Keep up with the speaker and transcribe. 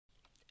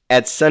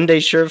At Sunday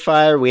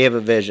Surefire, we have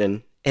a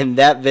vision, and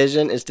that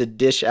vision is to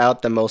dish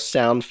out the most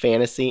sound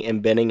fantasy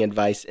and betting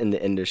advice in the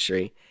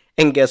industry.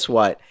 And guess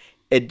what?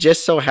 It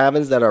just so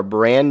happens that our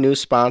brand new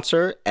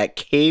sponsor at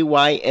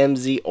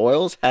KYMZ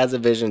Oils has a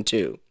vision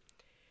too.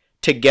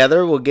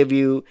 Together, we'll give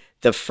you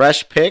the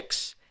fresh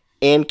picks,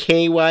 and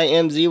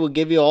KYMZ will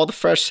give you all the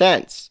fresh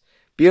scents.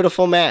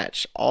 Beautiful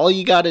match. All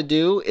you got to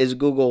do is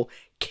Google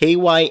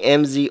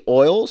KYMZ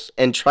Oils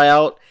and try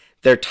out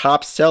their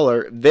top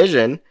seller,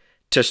 Vision,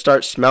 to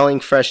start smelling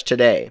fresh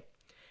today.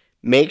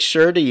 Make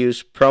sure to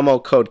use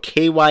promo code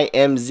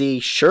KYMZ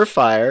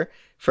Surefire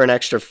for an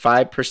extra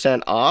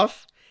 5%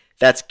 off.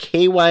 That's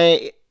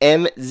KYMZ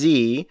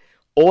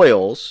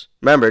Oils.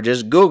 Remember,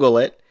 just Google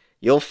it.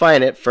 You'll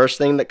find it. First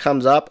thing that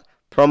comes up,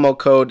 promo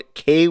code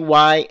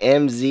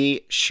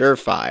KYMZ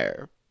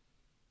Surefire.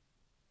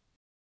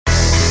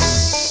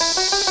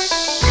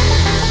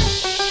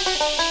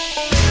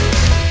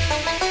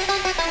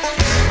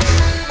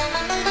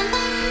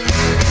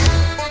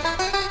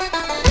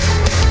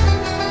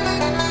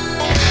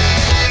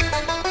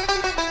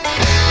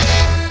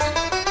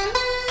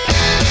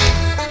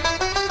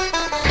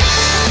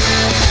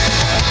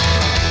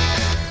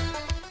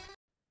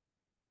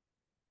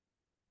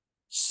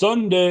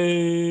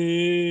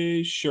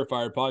 Sunday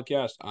Surefire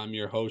Podcast. I'm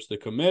your host, the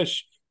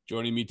Commish.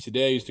 Joining me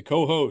today is the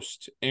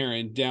co-host,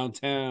 Aaron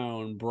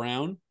Downtown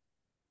Brown.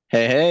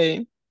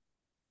 Hey.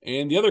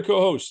 And the other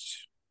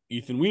co-host,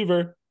 Ethan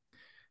Weaver.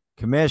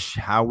 Commish,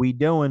 how we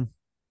doing?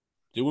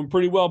 Doing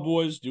pretty well,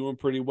 boys. Doing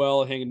pretty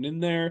well, hanging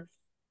in there.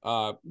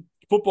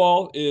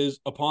 Football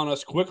is upon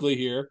us quickly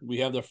here.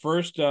 We have the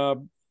first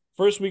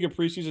week of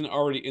preseason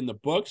already in the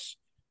books.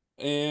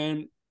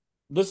 And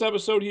this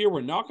episode here, we're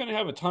not going to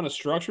have a ton of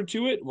structure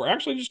to it. We're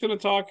actually just going to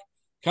talk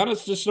kind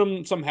of just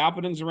some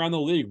happenings around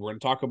the league. We're going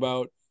to talk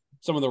about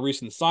some of the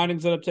recent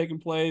signings that have taken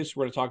place.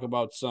 We're going to talk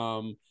about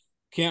some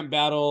camp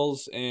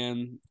battles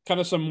and kind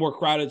of some more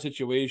crowded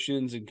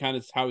situations and kind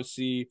of how to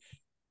see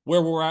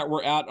where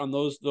we're at on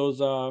those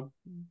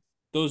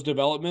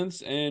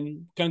developments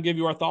and kind of give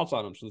you our thoughts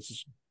on them. So this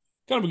is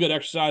kind of a good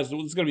exercise.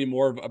 It's going to be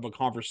more of a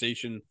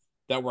conversation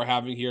that we're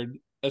having here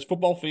as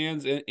football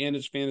fans and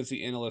as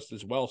fantasy analysts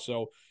as well.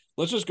 So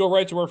let's just go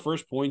right to our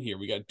first point here.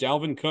 We got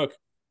Dalvin Cook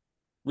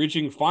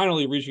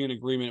finally reaching an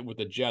agreement with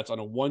the Jets on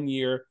a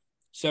 1-year,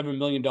 $7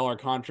 million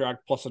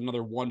contract plus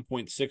another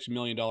 $1.6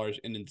 million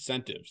in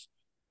incentives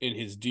in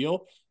his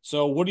deal.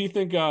 So what do you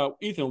think,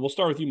 Ethan, we'll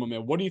start with you, my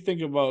man. What do you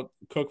think about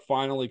Cook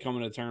finally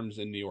coming to terms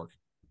in New York?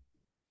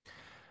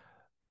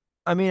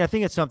 I mean, I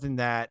think it's something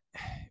that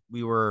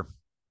we were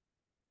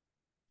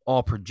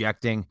all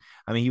projecting.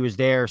 I mean, he was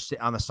there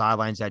on the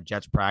sidelines at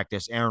Jets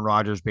practice. Aaron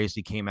Rodgers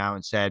basically came out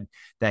and said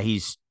that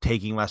he's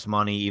taking less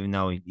money, even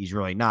though he's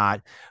really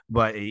not,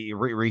 but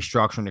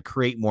restructuring to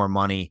create more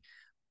money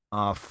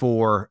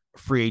for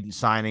free agent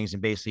signings,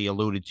 and basically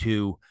alluded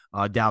to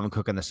Dalvin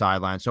Cook on the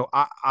sideline. So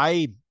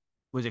I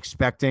was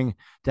expecting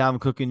Dalvin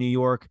Cook in New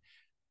York.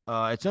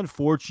 It's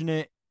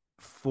unfortunate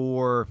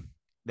for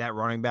that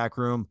running back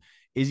room.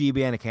 Izzy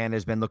Abanikanda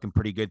has been looking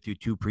pretty good through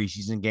 2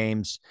 preseason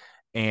games,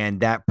 and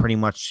that pretty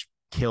much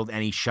killed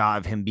any shot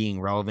of him being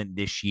relevant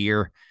this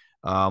year.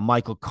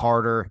 Michael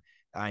Carter,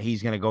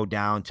 he's going to go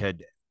down to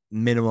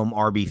minimum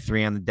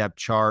RB3 on the depth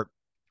chart.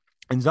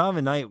 And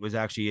Zonovan Knight was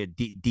actually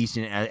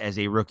decent as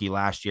a rookie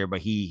last year,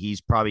 but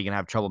he's probably going to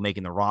have trouble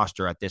making the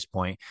roster at this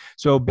point.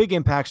 So big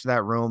impacts to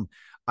that room.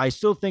 I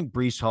still think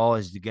Breece Hall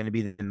is going to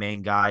be the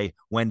main guy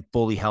when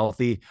fully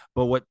healthy.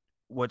 But what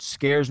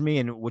scares me,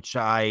 and which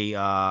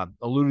I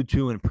alluded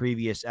to in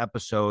previous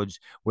episodes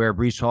where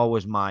Breece Hall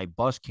was my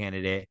bust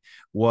candidate,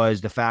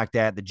 was the fact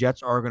that the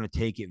Jets are going to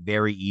take it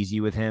very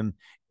easy with him.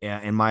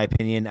 In my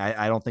opinion,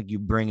 I don't think you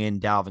bring in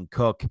Dalvin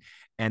Cook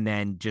and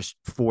then just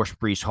force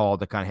Breece Hall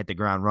to kind of hit the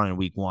ground running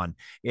week 1.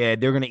 Yeah,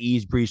 they're going to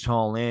ease Breece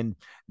Hall in.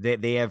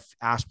 They have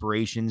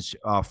aspirations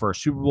for a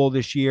Super Bowl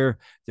this year.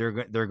 They're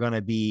going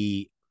to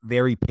be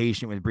very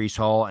patient with Breece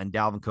Hall, and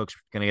Dalvin Cook's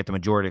going to get the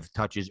majority of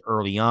touches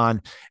early on,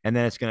 and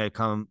then it's going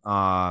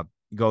to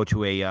go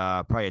to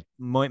a probably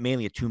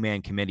mainly a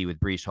 2-man committee with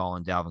Breece Hall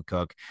and Dalvin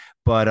Cook,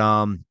 but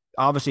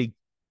obviously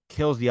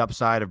kills the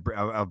upside of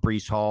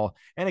Breece Hall,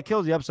 and it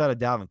kills the upside of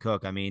Dalvin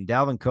Cook. I mean,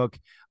 Dalvin Cook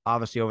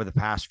obviously over the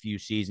past few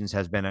seasons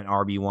has been an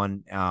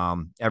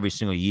RB1 every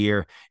single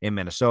year in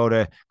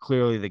Minnesota.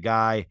 Clearly the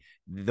guy,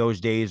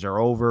 those days are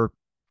over.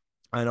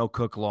 I know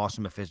Cook lost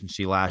some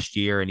efficiency last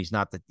year, and he's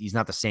not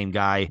the same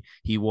guy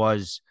he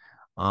was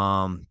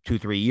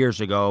 2-3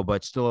 years ago,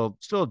 but still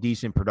a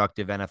decent,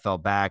 productive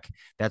NFL back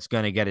that's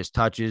going to get his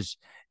touches,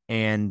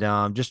 and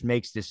just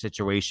makes this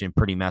situation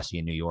pretty messy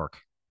in New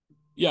York.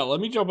 Yeah, let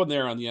me jump in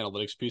there on the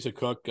analytics piece of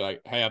Cook. I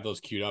have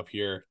those queued up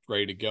here,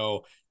 ready to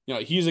go. You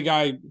know, he's a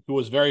guy who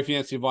was very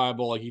fantasy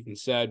viable, like Ethan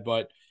said,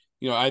 but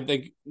I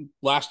think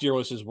last year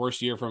was his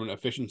worst year from an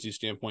efficiency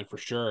standpoint for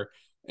sure.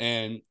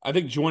 And I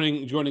think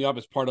joining up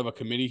as part of a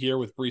committee here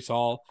with Breece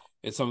Hall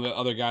and some of the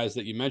other guys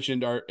that you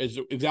mentioned is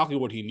exactly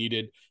what he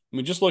needed. I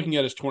mean, just looking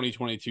at his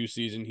 2022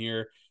 season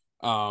here,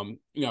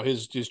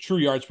 his true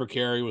yards per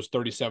carry was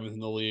 37th in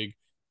the league,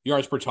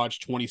 yards per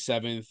touch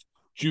 27th,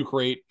 juke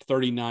rate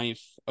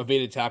 39th,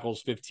 evaded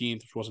tackles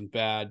 15th, which wasn't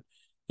bad.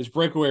 His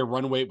breakaway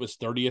run weight was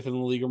 30th in the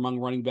league among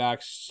running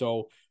backs.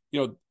 So,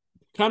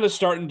 kind of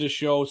starting to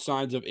show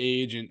signs of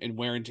age and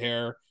wear and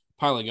tear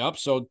piling up.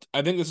 So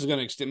I think this is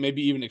going to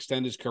maybe even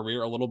extend his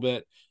career a little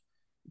bit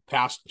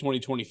past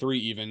 2023,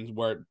 even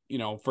where,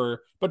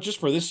 but just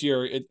for this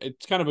year,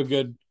 it's kind of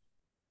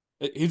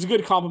he's a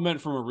good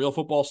compliment from a real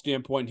football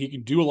standpoint. He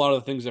can do a lot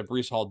of the things that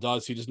Breece Hall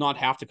does. He does not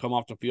have to come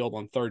off the field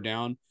on third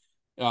down.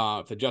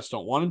 If the Jets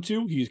don't want him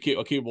to, he's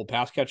a capable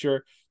pass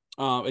catcher.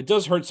 It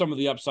does hurt some of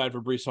the upside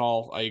for Breece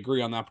Hall. I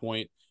agree on that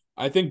point.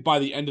 I think by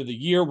the end of the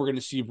year, we're going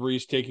to see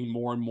Breece taking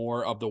more and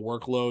more of the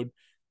workload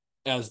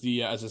as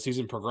the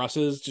season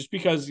progresses, just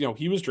because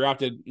he was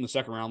drafted in the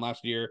second round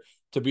last year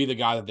to be the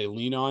guy that they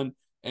lean on,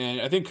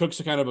 and I think Cook's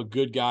a kind of a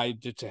good guy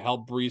to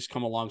help Breece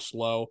come along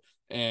slow,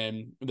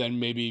 and then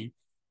maybe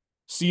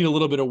see a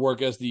little bit of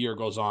work as the year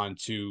goes on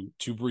to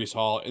Breece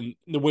Hall in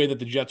the way that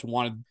the Jets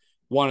wanted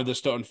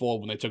this to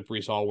unfold when they took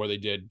Breece Hall where they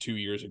did 2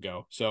 years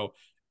ago. So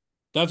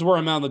that's where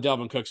I'm at on the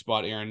Dalvin Cook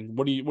spot. Aaron,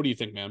 what do you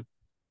think, man?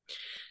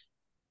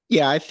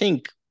 Yeah, I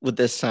think with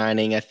this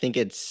signing, I think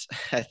it's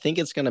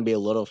going to be a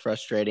little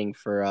frustrating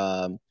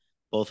for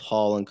both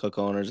Hall and Cook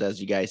owners,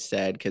 as you guys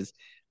said, because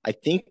I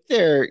think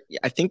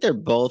they're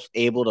both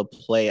able to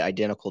play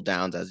identical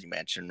downs, as you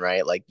mentioned,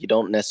 right? Like you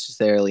don't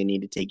necessarily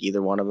need to take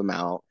either one of them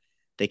out.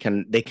 They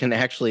can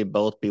actually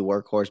both be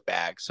workhorse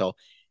backs. So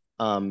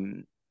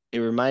um, it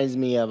reminds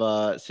me of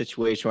a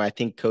situation where I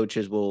think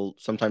coaches will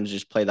sometimes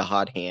just play the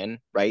hot hand,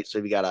 right? So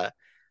if you got a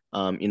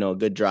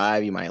good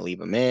drive, you might leave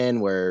them in.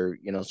 Where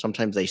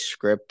sometimes they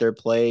script their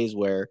plays,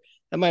 where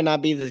that might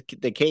not be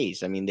the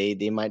case. I mean,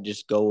 they might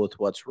just go with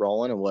what's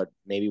rolling and what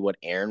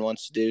Aaron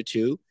wants to do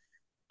too.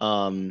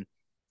 Um,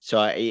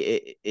 so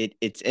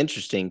it's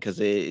interesting because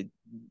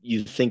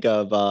you think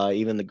of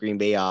even the Green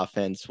Bay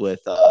offense with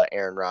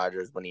Aaron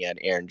Rodgers when he had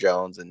Aaron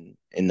Jones, and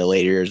in the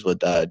later years with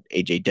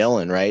AJ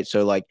Dillon, right?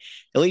 So like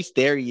at least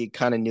there you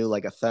kind of knew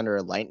like a thunder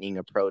and lightning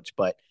approach,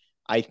 but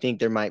I think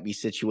there might be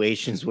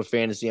situations where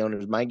fantasy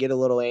owners might get a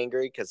little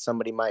angry because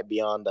somebody might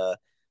be on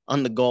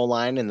the goal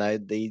line and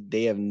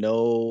they have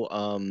no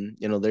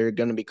they're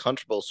going to be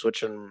comfortable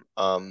switching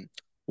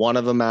one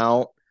of them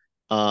out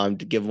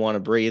to give one a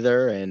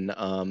breather,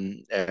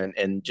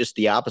 and just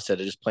the opposite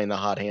of just playing the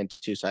hot hand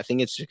too. So I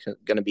think it's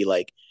going to be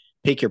like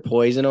pick your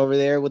poison over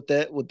there with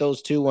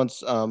those two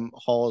once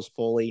Hall is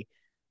fully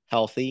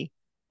healthy.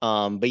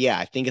 But yeah,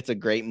 I think it's a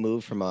great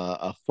move from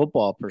a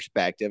football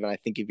perspective, and I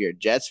think if you're a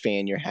Jets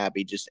fan, you're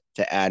happy just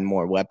to add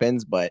more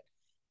weapons. But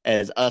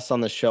as us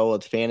on the show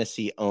with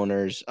fantasy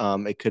owners,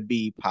 it could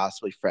be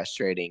possibly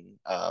frustrating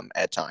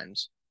at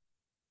times.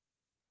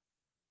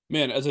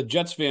 Man, as a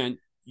Jets fan,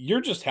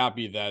 you're just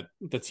happy that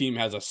the team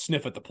has a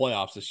sniff at the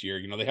playoffs this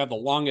year. They have the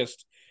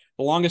longest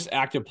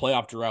active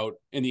playoff drought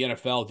in the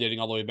NFL, dating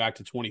all the way back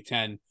to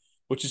 2010,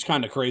 which is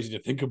kind of crazy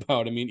to think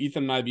about. I mean,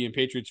 Ethan and I being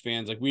Patriots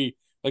fans, we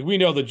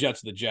know the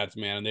Jets are the Jets,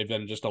 man, and they've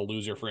been just a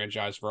loser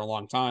franchise for a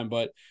long time.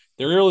 But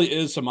there really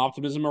is some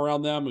optimism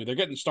around them. I mean, they're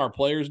getting star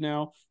players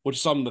now, which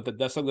is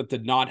that's something that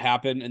did not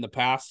happen in the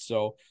past.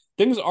 So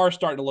things are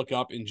starting to look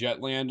up in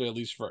Jetland, at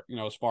least for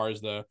as far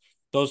as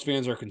those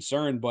fans are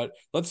concerned. But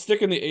let's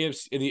stick in the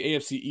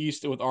AFC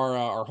East with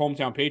our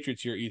hometown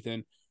Patriots here,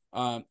 Ethan.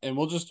 And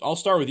I'll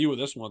start with you with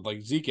this one.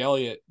 Like Zeke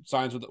Elliott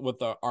signs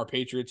with our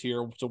Patriots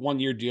here. It's a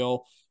 1-year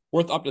deal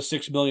worth up to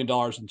 $6 million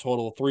in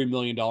total, $3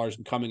 million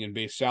in coming in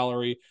base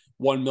salary,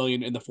 $1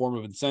 million in the form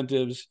of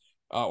incentives,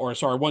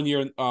 1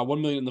 year,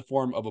 $1 million in the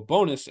form of a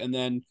bonus, and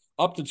then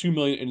up to $2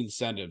 million in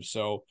incentives.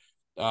 So,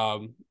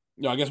 I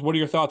guess what are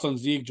your thoughts on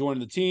Zeke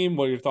joining the team?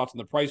 What are your thoughts on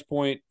the price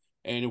point,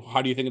 and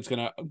how do you think it's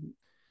going to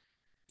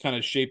kind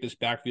of shape this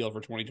backfield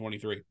for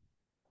 2023?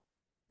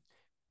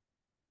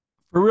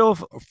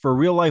 For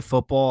real life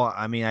football,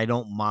 I mean, I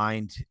don't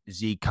mind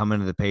Zeke coming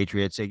to the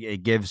Patriots.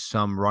 It gives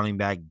some running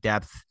back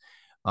depth,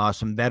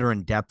 some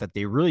veteran depth that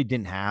they really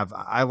didn't have.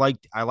 I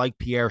like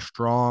Pierre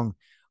Strong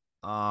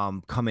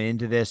coming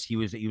into this. He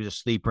was a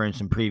sleeper in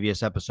some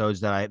previous episodes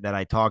that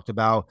I talked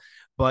about,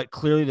 but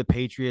clearly the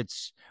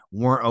Patriots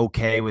weren't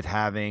okay with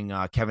having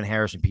Kevin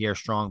Harris and Pierre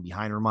Strong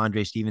behind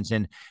Ramondre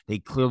Stevenson. They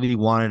clearly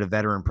wanted a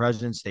veteran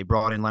presence. They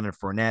brought in Leonard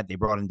Fournette, they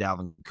brought in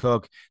Dalvin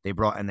Cook,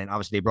 and then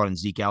obviously they brought in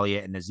Zeke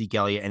Elliott, and the Zeke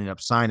Elliott ended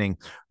up signing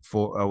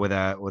for with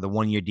a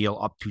 1-year deal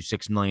up to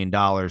 $6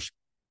 million.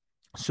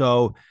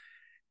 So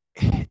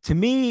to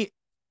me,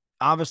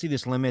 obviously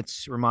this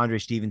limits Ramondre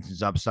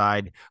Stevenson's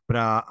upside, but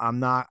I'm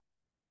not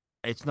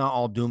it's not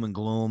all doom and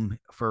gloom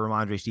for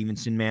Ramondre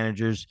Stevenson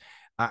managers.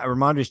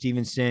 Ramondre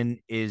Stevenson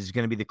is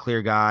going to be the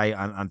clear guy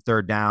on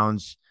third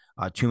downs,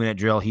 2-minute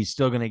drill. He's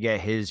still going to get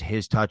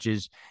his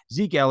touches.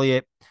 Zeke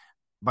Elliott,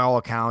 by all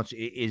accounts,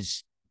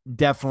 is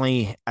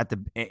definitely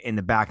in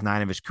the back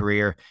nine of his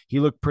career. He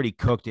looked pretty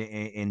cooked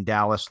in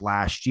Dallas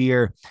last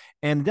year,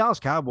 and the Dallas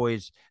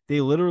Cowboys,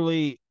 they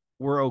literally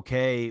were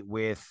okay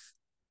with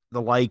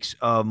the likes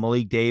of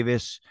Malik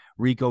Davis,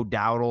 Rico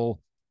Dowdle,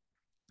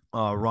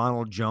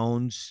 Ronald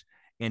Jones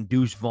and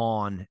Deuce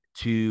Vaughn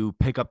to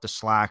pick up the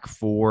slack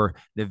for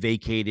the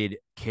vacated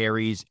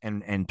carries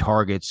and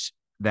targets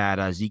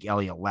that Zeke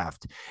Elliott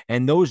left.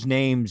 And those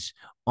names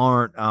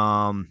aren't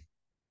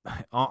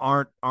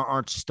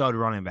stud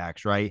running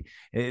backs, right?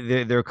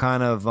 They're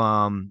kind of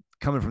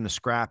coming from the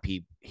scrap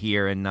heap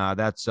here, and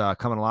that's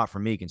coming a lot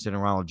from me,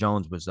 considering Ronald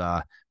Jones was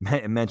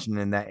mentioned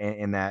in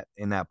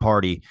that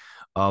party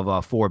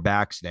of four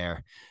backs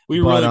there.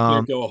 We But really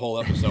can't go a whole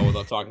episode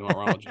without talking about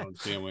Ronald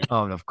Jones, can we?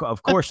 oh,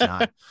 of course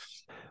not.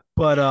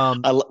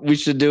 But we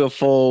should do a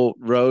full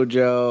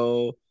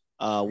Rojo,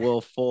 Will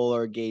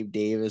Fuller, Gabe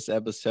Davis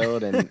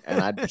episode, and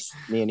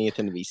me and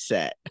Ethan to be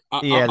set.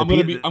 I'm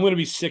gonna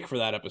be sick for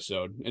that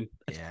episode. And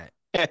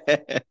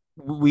yeah.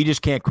 We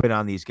just can't quit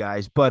on these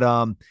guys. But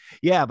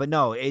but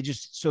no, it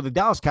just so the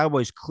Dallas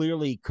Cowboys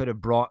clearly could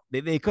have brought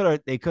they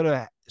could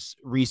have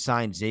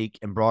re-signed Zeke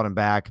and brought him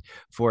back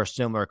for a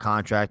similar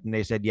contract, and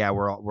they said, yeah,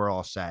 we're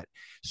all set.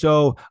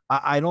 So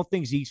I don't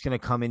think Zeke's going to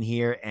come in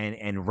here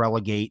and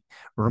relegate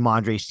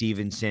Ramondre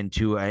Stevenson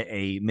to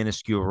a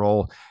minuscule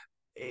role.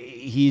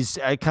 He's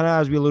kind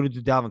of, as we alluded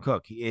to, Dalvin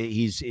Cook.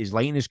 He's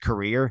late in his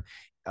career.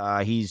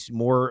 He's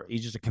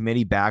just a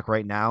committee back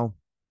right now.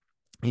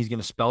 He's going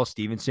to spell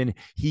Stevenson.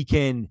 He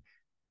can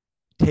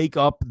take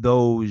up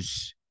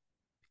those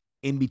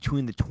in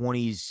between the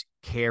 20s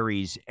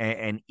carries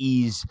and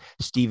ease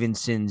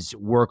Stevenson's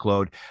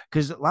workload.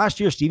 Because last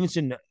year,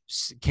 Stevenson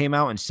came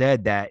out and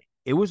said that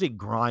it was a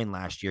grind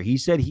last year. He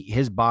said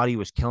his body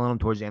was killing him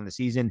towards the end of the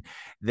season,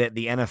 that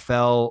the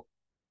NFL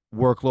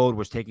workload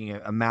was taking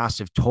a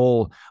massive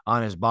toll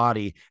on his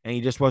body, and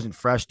he just wasn't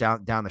fresh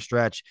down the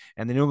stretch.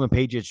 And the New England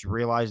Patriots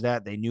realized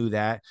that, they knew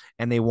that,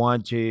 and they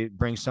wanted to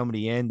bring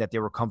somebody in that they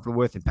were comfortable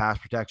with in pass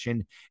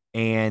protection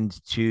and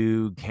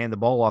to hand the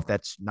ball off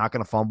that's not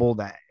going to fumble,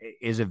 that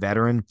is a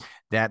veteran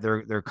that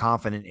they're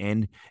confident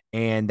in,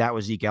 and that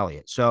was Zeke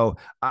Elliott. So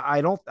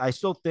I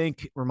still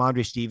think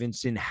Ramondre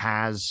Stevenson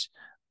has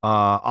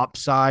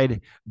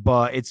upside,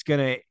 but it's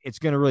gonna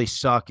really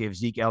suck if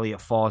Zeke Elliott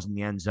falls in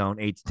the end zone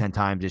 8 to 10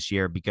 times this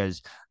year,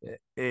 because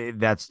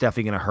that's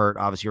definitely gonna hurt,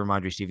 obviously,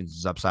 Ramondre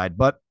Stevenson's upside.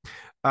 But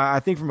I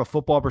think from a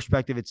football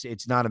perspective,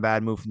 it's not a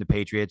bad move from the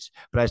Patriots.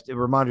 But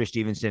Ramondre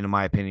Stevenson, in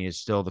my opinion, is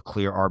still the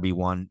clear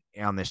RB1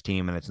 on this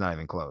team, and it's not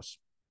even close.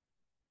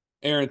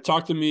 Aaron,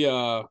 talk to me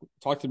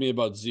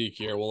about Zeke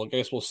here. Well, I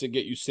guess we'll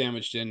get you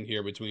sandwiched in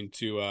here between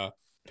two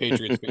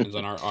Patriots fans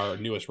on our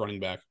newest running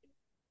back.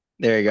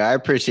 There you go. I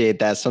appreciate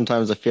that.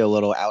 Sometimes I feel a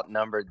little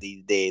outnumbered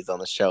these days on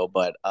the show,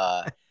 but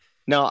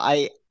no,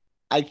 I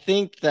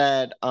think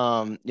that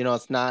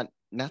it's not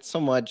so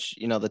much,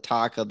 the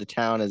talk of the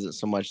town isn't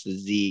so much the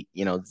Zeke,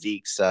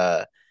 Zeke's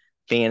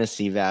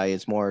fantasy value.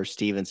 It's more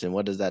Stevenson.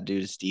 What does that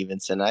do to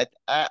Stevenson? I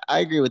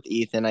agree with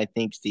Ethan. I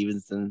think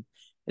Stevenson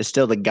is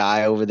still the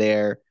guy over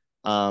there.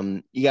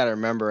 You got to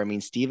remember, I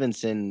mean,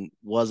 Stevenson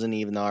wasn't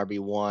even the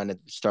RB1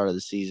 at the start of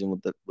the season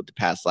with the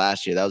pass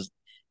last year. That was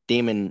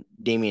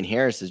Damian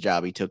Harris's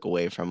job he took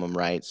away from him,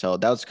 right? So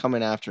that was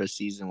coming after a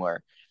season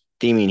where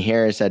Damian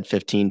Harris had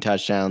 15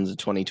 touchdowns in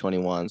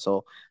 2021.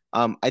 So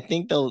I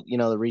think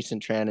the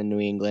recent trend in New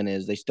England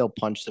is they still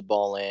punch the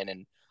ball in,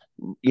 and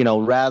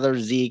rather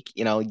Zeke,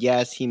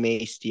 yes, he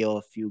may steal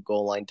a few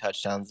goal line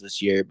touchdowns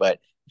this year, but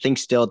I think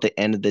still at the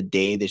end of the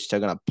day, they're still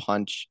gonna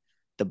punch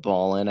the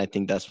ball in. I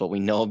think that's what we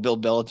know of Bill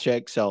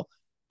Belichick. So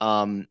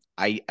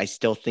I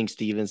still think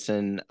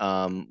Stevenson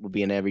will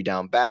be an every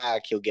down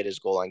back. He'll get his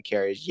goal line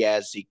carries.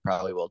 Yes, Zeke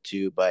probably will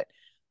too. But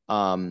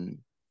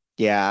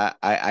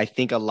I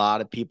think a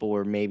lot of people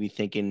were maybe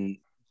thinking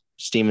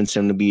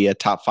Stevenson to be a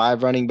top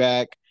 5 running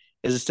back.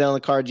 Is it still in the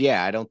cards?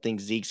 Yeah, I don't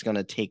think Zeke's going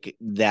to take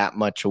that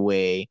much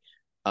away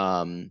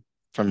from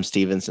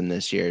Stevenson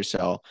this year.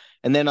 So,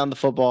 and then on the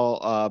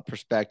football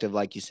perspective,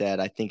 like you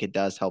said, I think it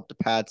does help the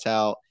Pats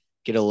out,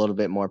 get a little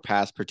bit more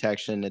pass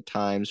protection at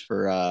times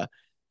for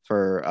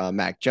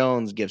Mac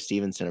Jones, give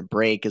Stevenson a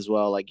break as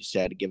well, like you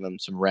said, to give him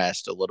some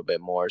rest a little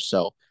bit more.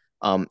 So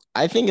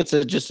I think it's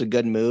just a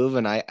good move,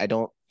 and I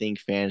don't think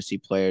fantasy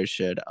players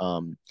should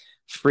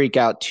freak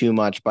out too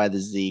much by the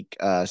Zeke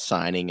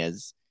signing,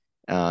 as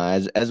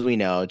we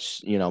know,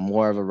 it's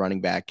more of a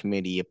running back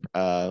committee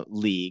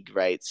league,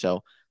 right?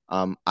 So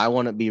I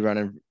wouldn't be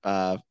running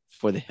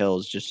for the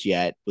hills just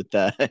yet with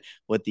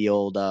the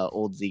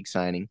old Zeke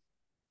signing.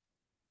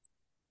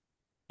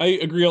 I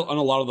agree on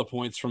a lot of the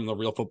points from the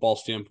real football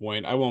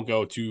standpoint. I won't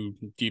go too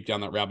deep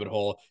down that rabbit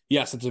hole.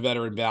 Yes, it's a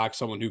veteran back,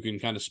 someone who can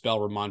kind of spell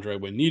Ramondre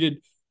when needed.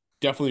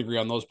 Definitely agree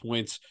on those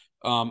points.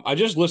 I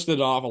just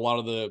listed off a lot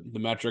of the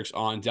metrics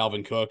on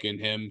Dalvin Cook and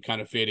him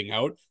kind of fading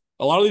out.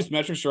 A lot of these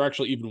metrics are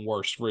actually even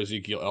worse for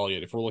Ezekiel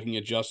Elliott. If we're looking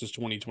at just his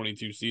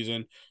 2022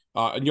 season,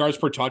 in yards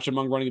per touch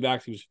among running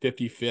backs, he was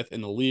 55th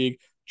in the league.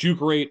 Juke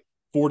rate,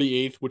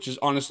 48th, which is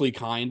honestly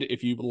kind.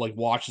 If you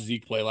watch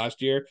Zeke play last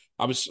year,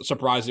 I was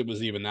surprised it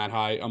was even that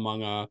high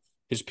among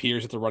his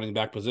peers at the running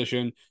back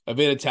position.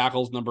 Evaded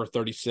tackles, number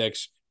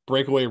 36.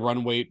 Breakaway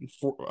run weight,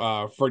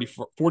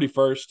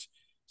 41st.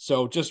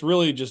 So just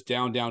really just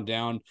down.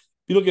 If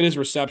you look at his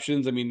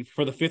receptions, I mean,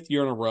 for the 5th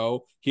year in a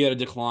row, he had a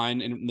decline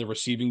in the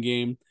receiving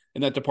game.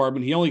 in that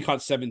department. He only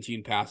caught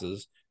 17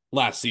 passes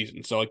last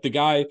season. So like the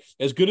guy,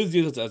 as good as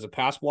he is as a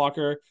pass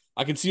blocker,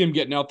 I can see him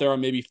getting out there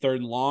on maybe 3rd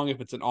and long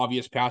if it's an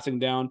obvious passing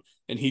down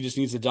and he just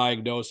needs to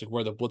diagnose like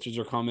where the blitzers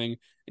are coming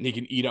and he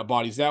can eat up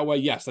bodies that way.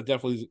 Yes, that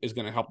definitely is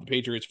going to help the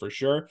Patriots for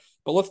sure.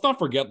 But let's not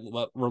forget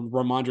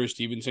Ramondre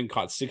Stevenson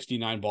caught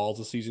 69 balls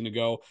a season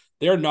ago.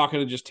 They're not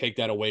going to just take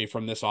that away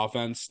from this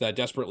offense that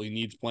desperately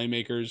needs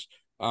playmakers.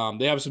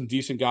 They have some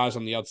decent guys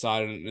on the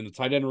outside and in the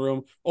tight end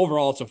room.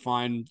 Overall, it's a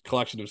fine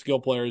collection of skill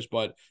players,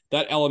 but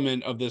that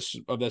element of this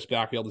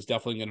backfield is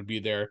definitely going to be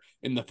there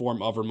in the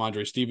form of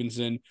Ramondre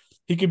Stevenson.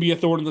 He could be a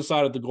thorn in the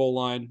side of the goal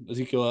line.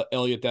 Ezekiel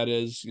Elliott, that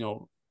is,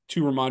 2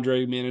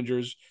 Ramondre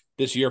managers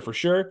this year for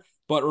sure.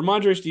 But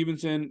Ramondre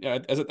Stevenson,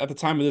 at the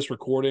time of this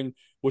recording,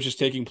 which is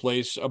taking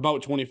place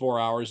about 24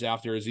 hours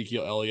after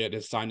Ezekiel Elliott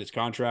has signed his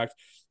contract,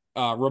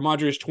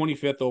 Ramondre is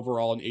 25th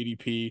overall in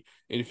ADP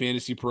in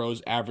Fantasy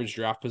Pros average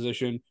draft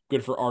position,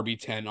 good for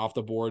RB10 off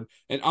the board.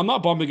 And I'm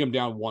not bumping him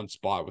down one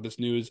spot with this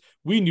news.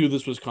 We knew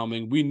this was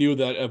coming. We knew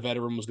that a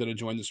veteran was going to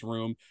join this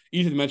room.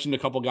 Ethan mentioned a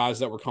couple guys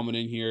that were coming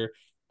in here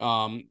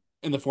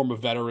in the form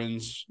of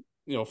veterans,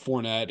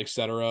 Fournette,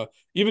 etc.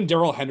 Even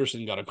Darrell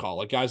Henderson got a call.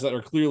 Like guys that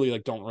are clearly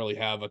like don't really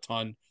have a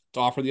ton to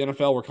offer the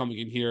NFL were coming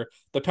in here.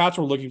 The Pats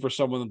were looking for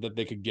someone that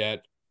they could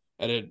get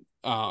at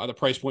a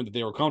price point that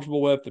they were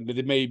comfortable with, and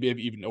they may have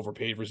even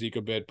overpaid for Zeke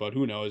a bit, but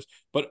who knows?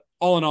 But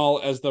all in all,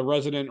 as the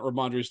resident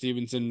Ramondre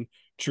Stevenson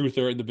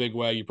truther in the big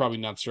way, you're probably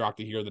not shocked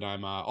to hear that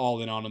I'm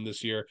all in on him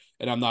this year,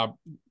 and I'm not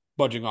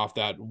budging off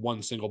that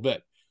one single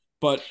bit.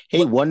 But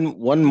hey, one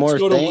more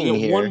thing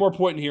here. One more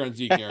point in here on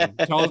Zeke, Aaron.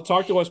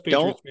 Talk to us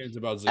Patriots fans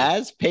about Zeke.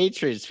 As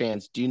Patriots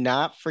fans, do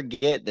not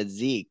forget that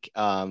Zeke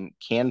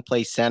can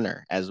play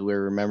center, as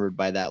we're remembered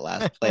by that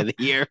last play of the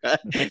year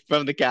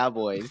from the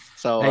Cowboys.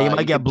 So he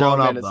might get blown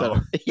up,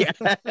 though. Yeah,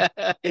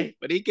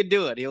 but he can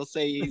do it. He'll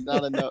say he's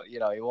not a no.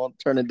 He won't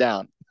turn it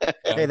down.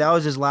 Hey, that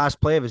was his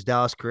last play of his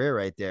Dallas career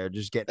right there,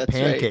 just getting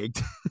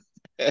pancaked.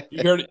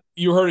 Right.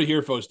 You heard it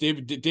here, folks.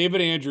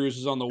 David Andrews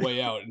is on the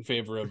way out in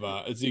favor of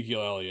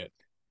Ezekiel Elliott.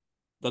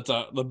 That's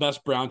the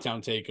best Browntown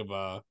take of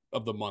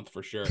the month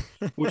for sure,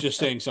 which is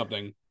saying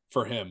something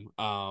for him.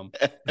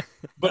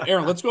 But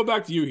Aaron, let's go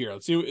back to you here.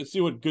 Let's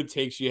see what good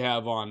takes you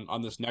have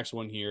on this next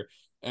one here.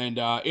 And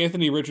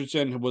Anthony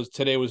Richardson was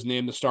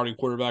named the starting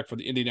quarterback for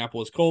the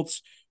Indianapolis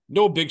Colts.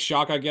 No big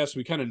shock, I guess.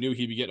 We kind of knew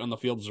he'd be getting on the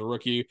field as a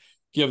rookie,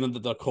 given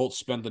that the Colts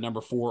spent the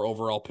number 4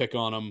 overall pick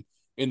on him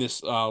in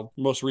this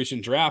most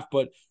recent draft.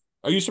 But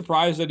are you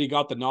surprised that he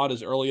got the nod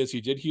as early as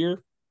he did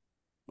here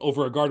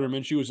over a Gardner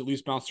Minshew who's at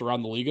least bounced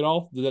around the league at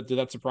all? Did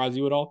that surprise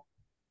you at all?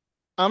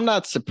 I'm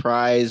not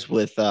surprised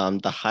with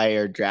the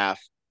higher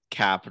draft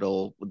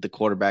capital with the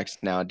quarterbacks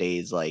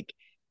nowadays. Like,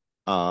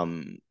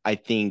 I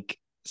think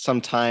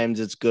sometimes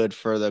it's good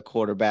for the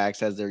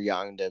quarterbacks as they're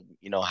young to,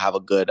 have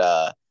a good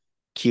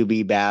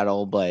QB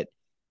battle. But,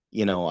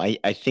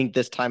 I think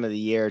this time of the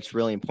year, it's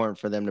really important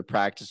for them to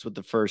practice with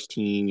the first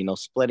team,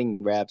 splitting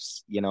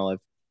reps.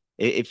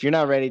 If you're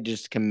not ready to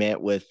just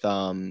commit with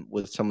some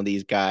of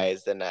these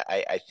guys, then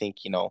I think,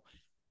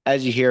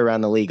 as you hear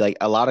around the league, like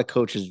a lot of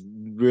coaches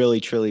really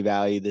truly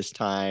value this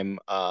time,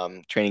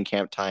 training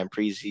camp time,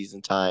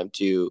 preseason time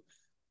to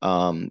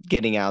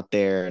getting out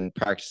there and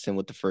practicing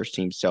with the first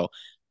team. So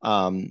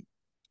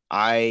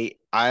I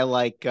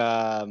like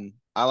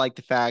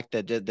the fact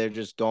that they're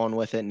just going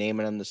with it,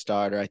 naming him the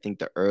starter. I think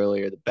the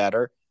earlier the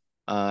better.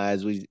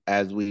 As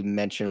we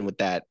mentioned with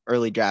that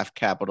early draft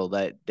capital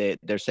that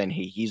they're saying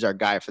he's our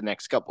guy for the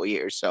next couple of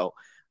years. So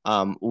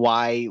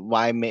why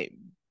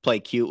play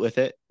cute with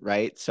it,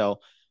 right? So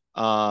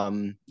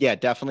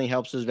definitely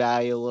helps his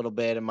value a little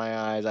bit in my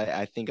eyes.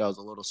 I think I was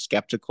a little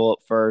skeptical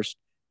at first.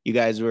 You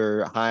guys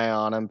were high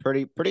on him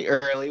pretty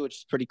early, which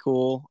is pretty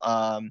cool.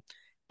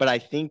 But I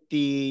think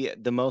the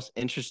most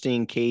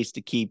interesting case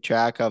to keep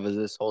track of is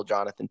this whole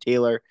Jonathan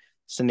Taylor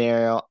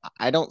scenario.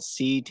 I don't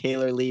see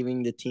Taylor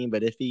leaving the team,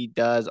 but if he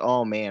does,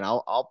 oh man,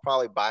 I'll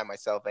probably buy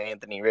myself an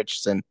Anthony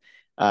Richardson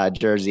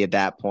jersey at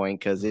that point,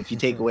 because if you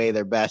take away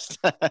their best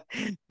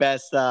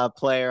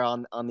player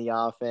on the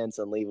offense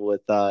and leave it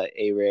with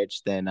A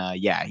Rich, then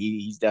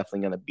he's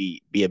definitely gonna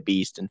be a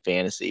beast in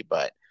fantasy.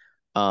 But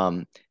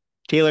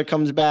Taylor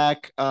comes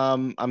back.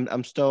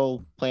 I'm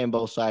still playing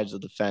both sides of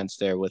the fence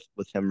there with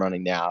him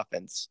running the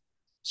offense.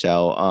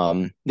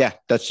 So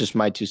that's just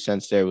my 2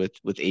 cents there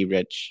with A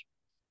Rich.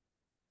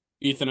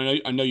 Ethan,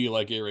 I know you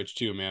like A-Rich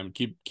too, man.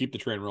 Keep the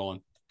train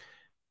rolling.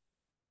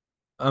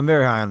 I'm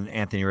very high on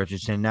Anthony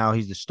Richardson. Now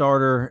he's the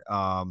starter.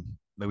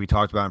 That we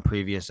talked about in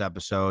previous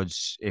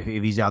episodes. If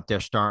he's out there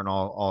starting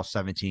all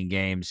 17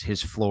 games,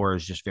 his floor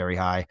is just very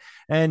high.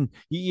 And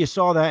you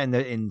saw that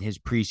in his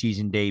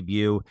preseason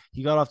debut.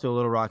 He got off to a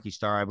little rocky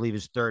start. I believe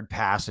his 3rd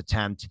pass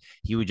attempt,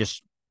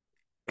 his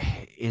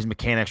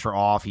mechanics were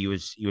off. He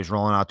was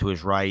rolling out to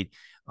his right.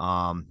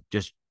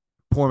 Just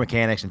poor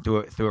mechanics and threw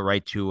it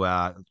right to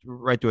a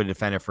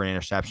defender for an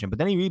interception. But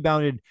then he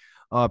rebounded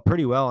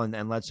pretty well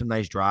and led some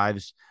nice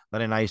drives,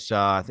 led a nice,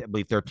 I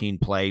believe 13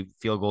 play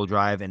field goal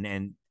drive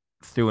and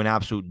threw an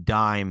absolute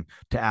dime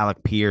to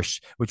Alec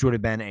Pierce, which would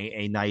have been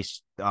a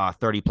nice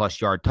 30-plus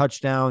yard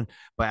touchdown.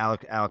 But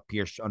Alec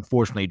Pierce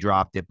unfortunately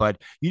dropped it.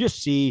 But you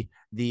just see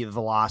the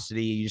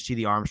velocity, you just see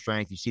the arm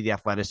strength, you see the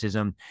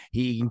athleticism.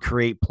 He can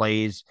create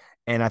plays.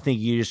 And I think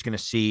you're just going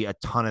to see a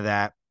ton of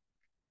that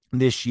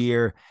this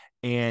year.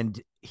 And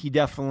he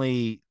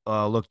definitely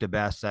looked the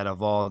best out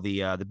of all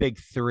the big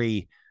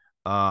three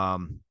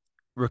um,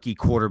 rookie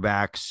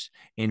quarterbacks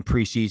in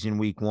preseason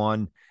week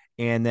one.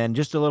 And then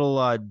just a little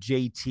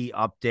JT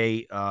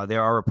update.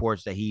 There are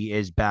reports that he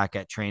is back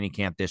at training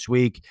camp this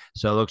week.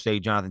 So it looks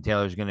like Jonathan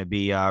Taylor is going to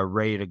be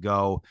ready to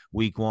go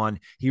week one.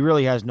 He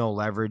really has no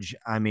leverage.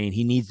 I mean,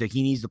 he needs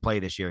to play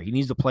this year. He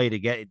needs to play to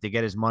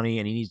get his money,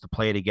 and he needs to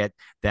play to get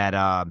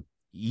that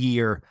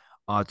year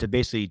to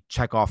basically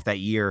check off that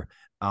year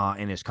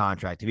in his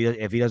contract.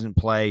 If he doesn't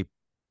play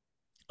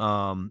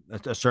a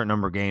certain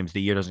number of games,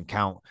 the year doesn't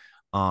count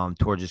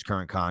towards his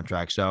current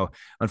contract. So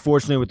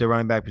unfortunately, with the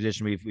running back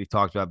position we've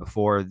talked about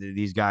before,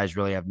 these guys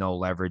really have no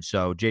leverage.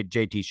 So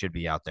JT should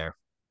be out there.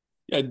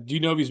 Yeah, do you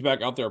know if he's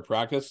back out there at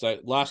practice?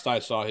 Last I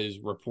saw, his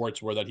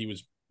reports were that he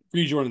was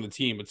rejoining the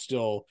team, but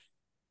still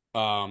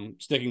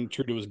sticking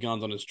true to his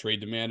guns on his trade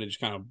demand and just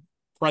kind of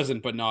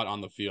present but not on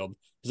the field.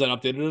 Is that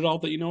updated at all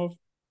that you know of?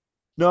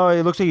 No,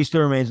 it looks like he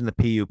still remains in the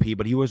PUP,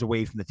 but he was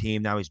away from the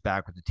team. Now he's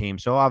back with the team.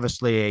 So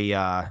obviously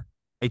a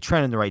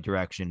trend in the right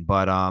direction.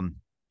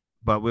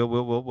 But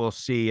we'll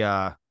see.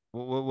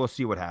 We'll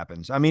see what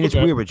happens. I mean, Okay.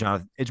 it's weird with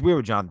Jonathan. It's weird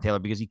with Jonathan Taylor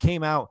because he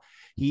came out.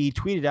 He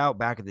tweeted out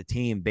back at the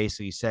team,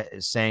 basically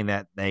saying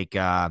that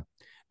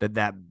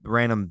that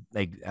random,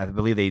 like, I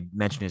believe they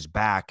mentioned his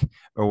back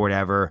or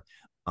whatever.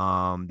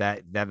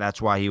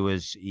 That's why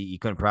he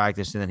couldn't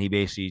practice, and then he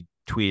basically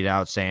tweeted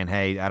out saying,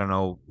 "Hey, I don't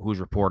know who's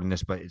reporting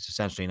this, but it's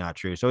essentially not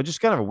true." So it's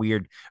just kind of a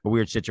weird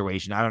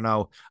situation. I don't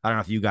know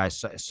if you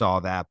guys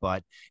saw that,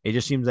 but it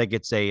just seems like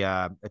it's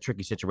a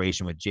tricky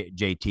situation with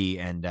JT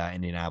and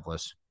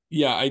Indianapolis.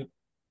 Yeah, I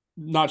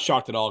not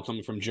shocked at all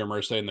coming from Jim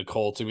Irsay and the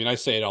Colts. I mean, I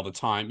say it all the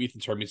time.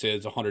 Ethan's heard me say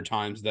it 100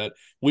 times that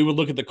we would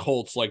look at the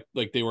Colts like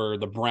they were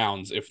the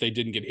Browns if they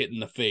didn't get hit in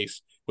the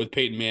face with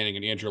Peyton Manning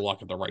and Andrew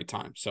Luck at the right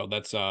time. So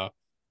that's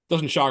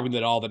doesn't shock me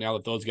at all that now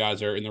that those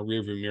guys are in the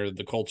rearview mirror, that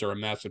the Colts are a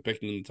mess of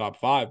picking in the top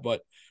five.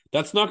 But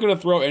that's not going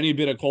to throw any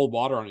bit of cold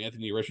water on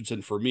Anthony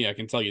Richardson for me. I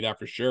can tell you that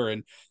for sure.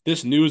 And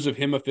this news of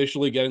him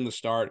officially getting the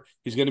start,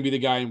 he's going to be the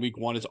guy in week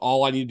one, is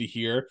all I need to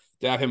hear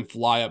to have him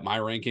fly up my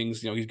rankings.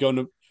 He's going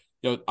to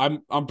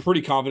I'm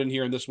pretty confident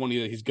here in this one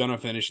that he's gonna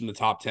finish in the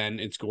top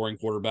 10 in scoring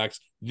quarterbacks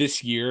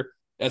this year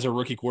as a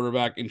rookie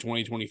quarterback in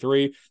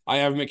 2023. I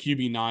have him at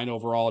QB9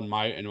 overall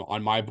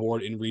on my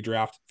board in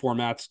redraft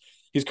formats.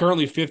 He's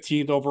currently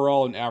 15th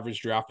overall in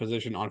average draft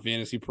position on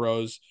Fantasy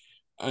Pros,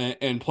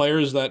 and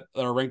players that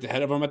are ranked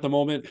ahead of him at the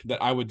moment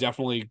that I would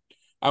definitely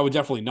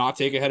not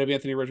take ahead of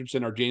Anthony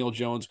Richardson are Daniel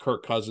Jones,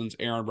 Kirk Cousins,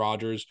 Aaron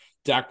Rodgers,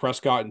 Dak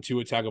Prescott, and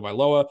Tua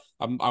Tagovailoa.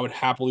 I would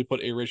happily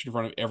put a Rich in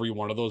front of every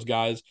one of those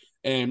guys.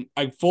 And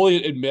I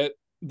fully admit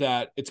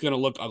that it's going to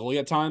look ugly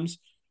at times.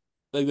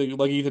 Like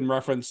Ethan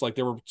referenced, like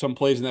there were some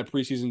plays in that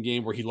preseason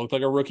game where he looked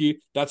like a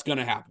rookie. That's going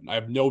to happen. I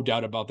have no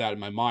doubt about that in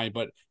my mind.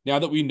 But now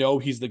that we know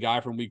he's the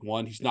guy from week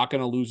one, he's not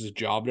going to lose his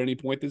job at any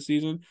point this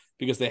season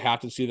because they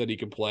have to see that he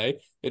can play.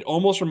 It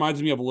almost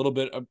reminds me of a little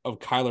bit of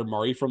Kyler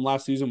Murray from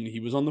last season when he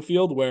was on the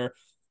field, where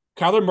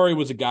Kyler Murray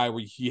was a guy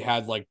where he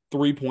had like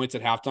 3 points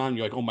at halftime.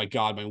 You're like, oh my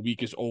God, my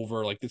week is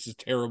over. Like, this is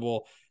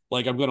terrible.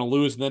 Like, I'm going to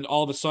lose. And then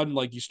all of a sudden,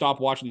 like, you stop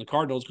watching the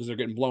Cardinals because they're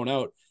getting blown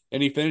out.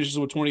 And he finishes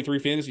with 23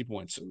 fantasy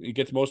points. He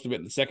gets most of it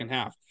in the second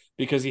half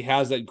because he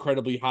has that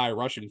incredibly high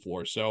rushing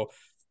floor. So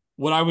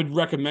what I would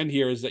recommend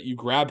here is that you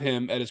grab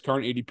him at his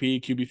current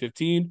ADP, QB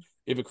 15.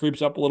 If it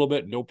creeps up a little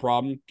bit, no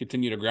problem.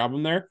 Continue to grab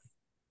him there.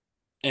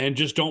 And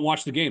just don't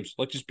watch the games.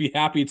 Like, just be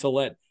happy to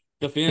let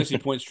the fantasy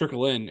points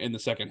trickle in the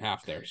second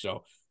half there.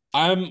 So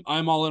I'm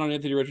all in on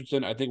Anthony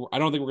Richardson. I don't think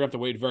we're gonna have to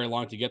wait very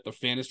long to get the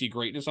fantasy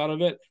greatness out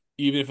of it,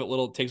 even if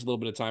it takes a little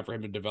bit of time for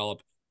him to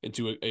develop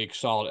into a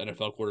solid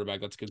NFL quarterback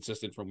that's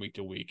consistent from week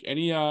to week.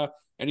 Any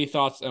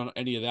thoughts on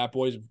any of that,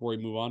 boys, before we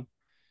move on?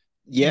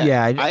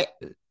 Yeah,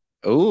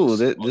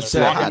 this is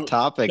a hot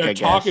topic. They're I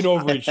guess talking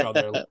over each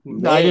other.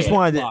 No, I just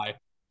wanted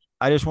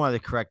to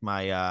correct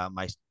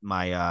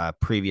my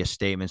previous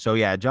statement. So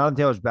yeah, Jonathan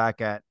Taylor's back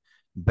at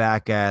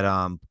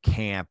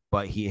camp,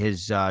 but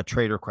his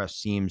trade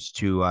request seems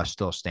to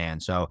still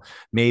stand. So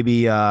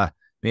maybe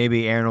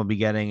Aaron will be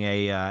getting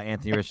a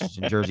Anthony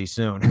Richardson jersey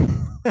soon.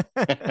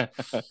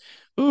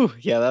 Ooh,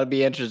 yeah, that'd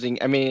be interesting.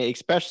 I mean,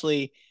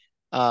 especially,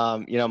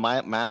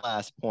 my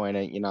last point.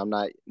 I'm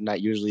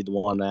not usually the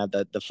one to have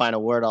the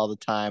final word all the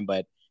time,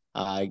 but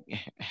I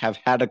have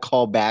had to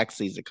call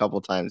backsies a couple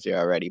times here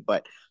already.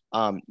 But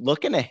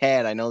looking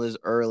ahead, I know this is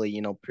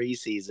early,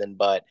 preseason,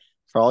 but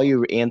for all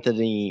you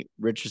Anthony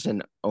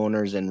Richardson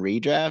owners in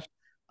redraft,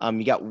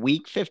 you got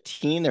week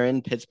 15. They're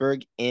in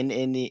Pittsburgh, in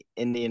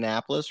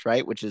Indianapolis,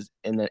 right, which is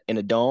in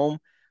a dome.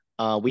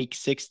 Week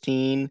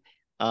 16.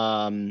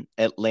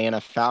 Atlanta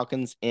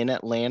Falcons in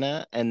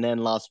Atlanta, and then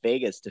Las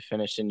Vegas to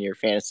finish in your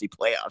fantasy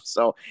playoffs.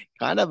 So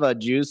kind of a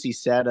juicy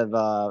set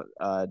of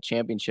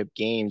championship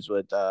games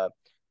with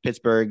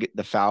Pittsburgh,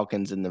 the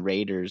Falcons, and the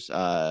Raiders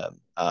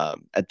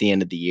at the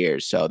end of the year.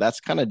 So that's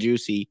kind of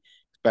juicy,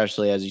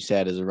 especially as you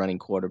said, as a running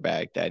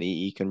quarterback, that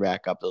he can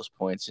rack up those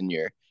points in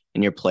your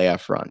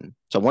playoff run.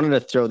 So I wanted to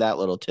throw that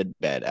little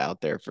tidbit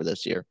out there for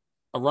this year.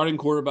 A running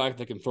quarterback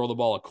that can throw the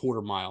ball a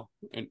quarter mile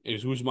and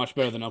is who's much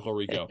better than Uncle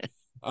Rico.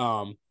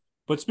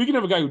 But speaking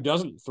of a guy who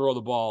doesn't throw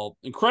the ball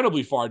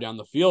incredibly far down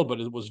the field, but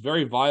it was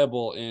very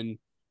viable in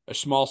a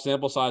small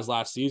sample size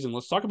last season,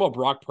 let's talk about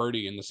Brock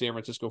Purdy in the San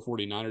Francisco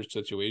 49ers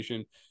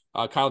situation.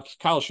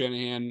 Kyle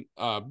Shanahan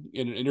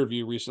in an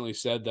interview recently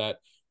said that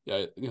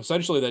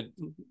essentially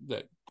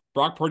that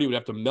Brock Purdy would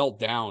have to melt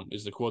down,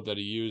 is the quote that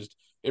he used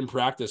in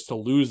practice, to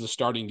lose the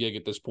starting gig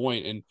at this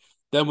point, and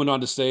then went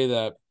on to say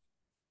that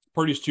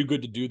Purdy's too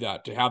good to do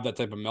that, to have that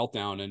type of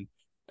meltdown,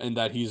 and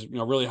that he's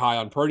really high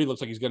on Purdy. Looks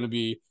like he's going to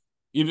be,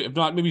 even if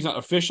not, maybe he's not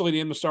officially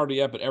named the starter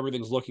yet, but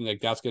everything's looking like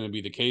that's going to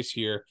be the case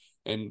here.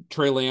 And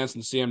Trey Lance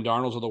and Sam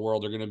Darnold of the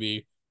world are going to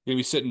be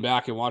sitting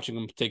back and watching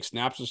them take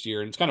snaps this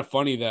year. And it's kind of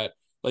funny that,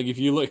 like, if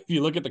you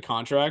look at the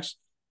contracts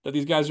that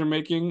these guys are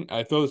making,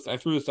 I threw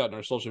this out in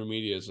our social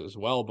medias as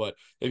well. But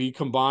if you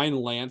combine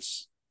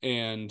Lance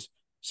and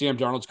Sam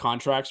Darnold's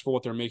contracts for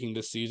what they're making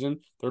this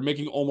season, they're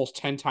making almost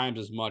 10 times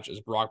as much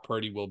as Brock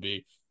Purdy will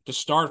be to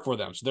start for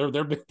them. So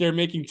they're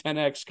making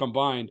 10x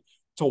combined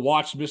to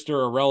watch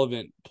Mr.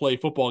 Irrelevant play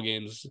football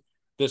games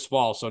this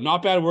fall. So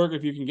not bad work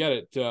if you can get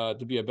it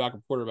to be a backup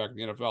quarterback in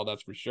the NFL,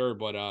 that's for sure.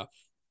 But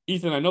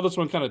Ethan, I know this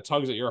one kind of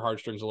tugs at your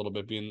heartstrings a little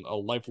bit, being a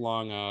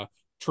lifelong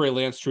Trey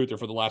Lance truther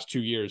for the last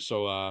 2 years.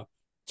 So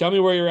tell me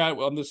where you're at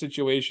on the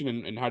situation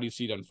and how do you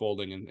see it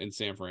unfolding in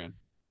San Fran?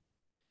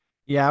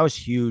 Yeah, I was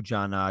huge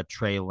on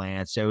Trey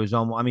Lance. It was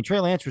almost, I mean, Trey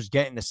Lance was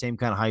getting the same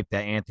kind of hype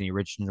that Anthony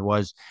Richardson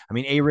was. I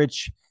mean,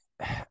 A-Rich,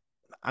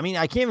 I mean,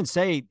 I can't even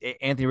say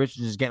Anthony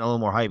Richardson is getting a little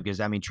more hype because,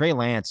 I mean, Trey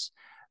Lance,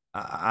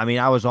 I mean,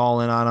 I was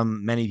all in on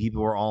him. Many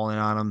people were all in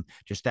on him.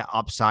 Just that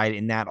upside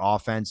in that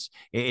offense.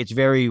 It's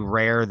very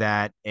rare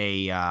that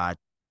a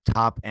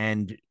top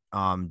end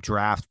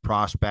draft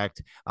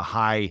prospect,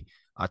 a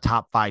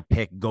top 5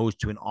 pick, goes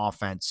to an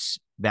offense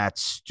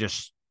that's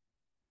just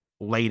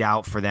laid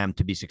out for them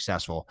to be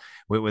successful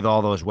with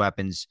all those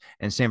weapons.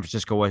 And San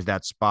Francisco was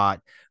that spot.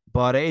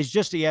 But it's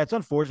just, yeah, it's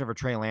unfortunate for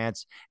Trey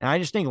Lance. And I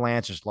just think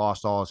Lance just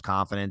lost all his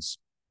confidence.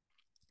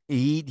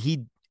 If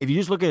you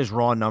just look at his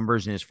raw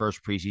numbers in his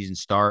first preseason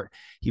start,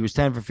 he was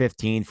 10 for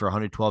 15 for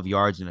 112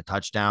 yards and a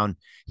touchdown.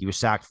 He was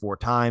sacked 4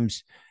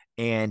 times.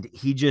 And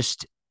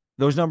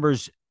those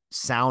numbers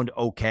sound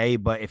okay,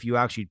 but if you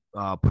actually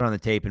put on the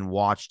tape and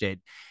watched it,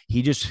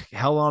 he just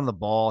held on the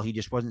ball. He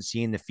just wasn't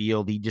seeing the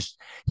field.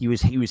 He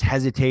was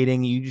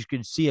hesitating. You just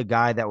could see a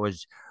guy that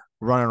was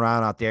running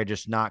around out there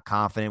just not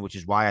confident, which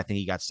is why I think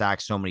he got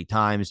sacked so many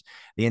times.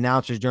 The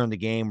announcers during the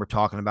game were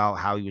talking about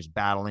how he was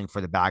battling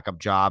for the backup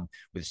job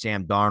with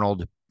Sam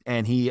Darnold,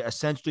 and he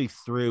essentially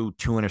threw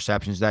 2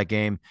 interceptions that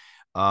game.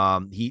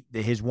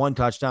 His 1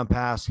 touchdown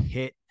pass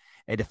hit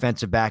a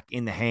defensive back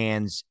in the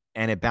hands,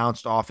 and it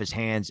bounced off his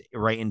hands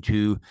right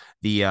into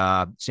the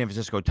San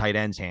Francisco tight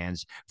end's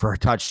hands for a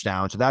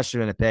touchdown. So that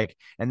should have been a pick.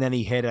 And then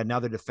he hit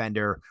another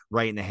defender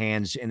right in the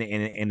hands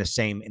in the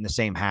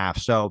same half.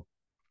 So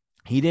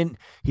he didn't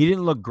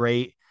look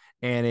great,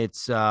 and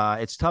it's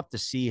tough to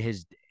see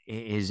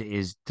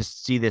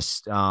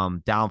this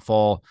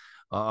downfall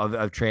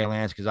of Trey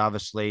Lance, because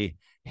obviously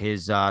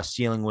his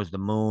ceiling was the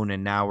moon,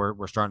 and now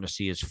we're starting to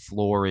see his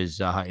floor is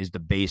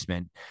the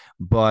basement.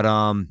 But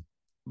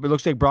it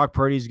looks like Brock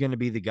Purdy is going to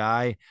be the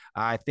guy.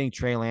 I think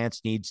Trey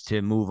Lance needs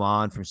to move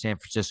on from San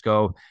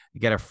Francisco,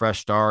 get a fresh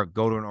start,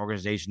 go to an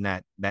organization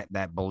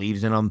that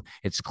believes in him.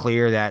 It's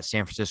clear that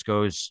San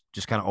Francisco is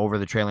just kind of over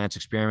the Trey Lance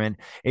experiment.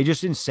 It's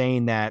just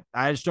insane that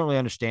I just don't really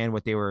understand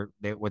what they were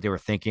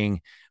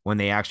thinking when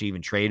they actually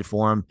even traded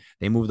for him.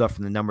 They moved up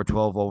from the number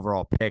 12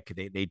 overall pick.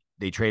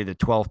 They traded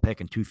the 12th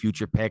pick and 2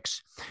 future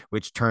picks,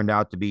 which turned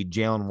out to be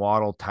Jalen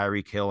Waddle,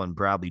 Tyreek Hill, and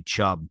Bradley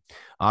Chubb.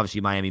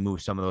 Obviously, Miami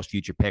moved some of those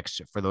future picks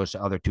for those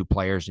other 2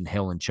 players in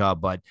Hill and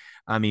Chubb. But,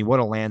 I mean, what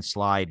a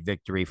landslide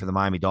victory for the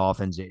Miami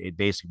Dolphins. It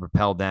basically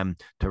propelled them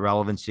to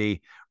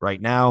relevancy right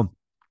now.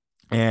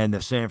 And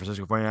the San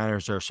Francisco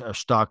 49ers are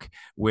stuck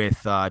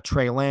with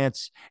Trey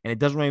Lance. And it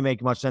doesn't really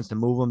make much sense to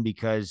move him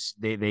because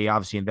they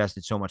obviously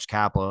invested so much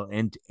capital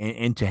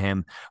into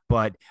him.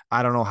 But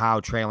I don't know how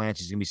Trey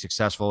Lance is going to be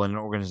successful in an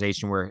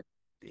organization where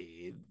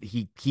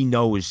he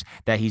knows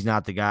that he's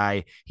not the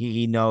guy.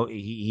 He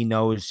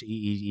knows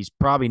he's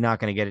probably not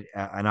going to get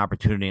an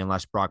opportunity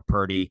unless Brock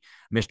Purdy,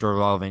 Mr.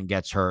 Irrelevant,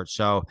 gets hurt.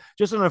 So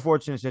just an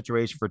unfortunate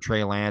situation for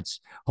Trey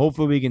Lance.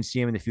 Hopefully we can see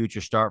him in the future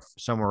start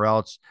somewhere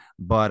else,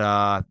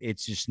 but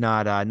it's just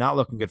not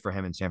looking good for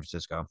him in San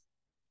Francisco.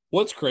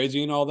 What's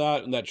crazy in all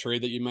that, and that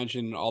trade that you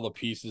mentioned, all the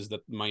pieces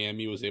that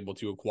Miami was able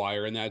to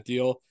acquire in that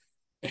deal,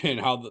 and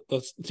how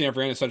the San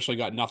Fran essentially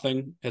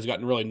has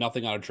gotten really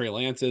nothing out of Trey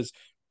Lance's.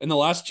 In the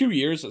last 2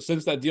 years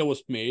since that deal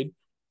was made,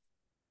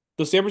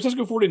 The San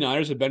Francisco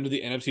 49ers have been to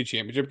the NFC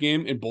Championship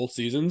game in both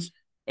seasons,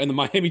 and the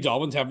Miami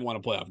Dolphins haven't won a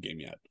playoff game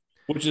yet,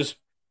 which is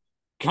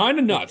kind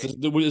of nuts.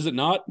 Is it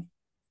not?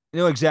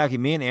 Exactly.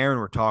 Me and Aaron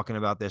were talking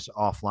about this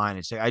offline.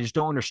 It's like I just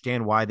don't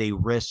understand why they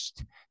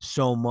risked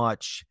so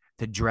much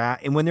to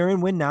draft. And when they're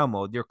in win now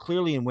mode, they're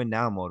clearly in win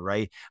now mode,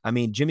 right? I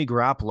mean, Jimmy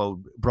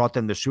Garoppolo brought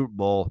them the Super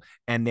Bowl,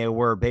 and they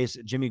were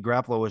Jimmy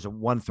Garoppolo was a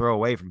one throw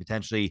away from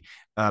potentially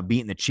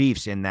beating the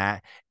Chiefs in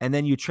that. And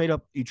then you trade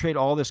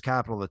all this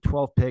capital, the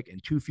 12th pick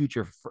and two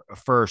future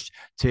first,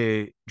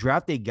 to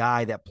draft a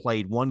guy that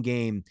played one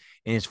game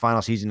in his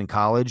final season in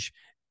college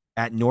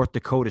at North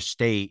Dakota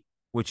State,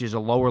 which is a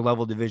lower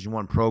level Division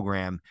I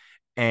program,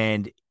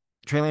 and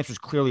Trey Lance was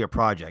clearly a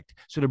project.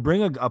 So to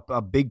bring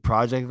a big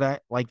project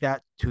like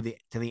that to the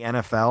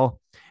NFL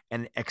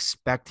and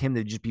expect him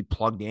to just be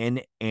plugged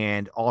in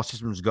and all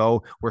systems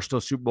go, we're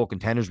still Super Bowl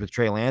contenders with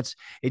Trey Lance,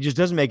 it just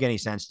doesn't make any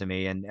sense to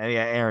me. And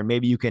Aaron,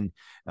 maybe you can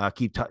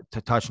keep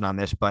touching on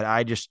this, but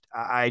I just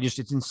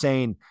it's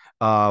insane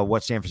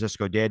what San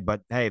Francisco did.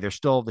 But hey, they're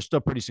still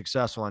pretty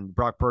successful, and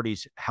Brock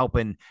Purdy's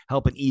helping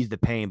ease the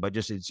pain. But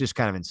it's just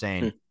kind of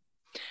insane.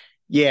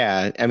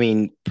 Yeah, I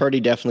mean, Purdy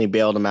definitely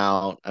bailed him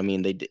out. I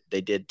mean, they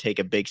did take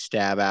a big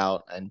stab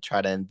out and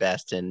try to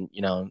invest in,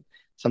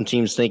 some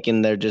teams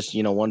thinking they're just,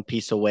 one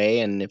piece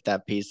away, and if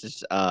that piece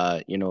is,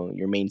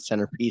 your main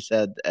centerpiece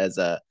as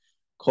a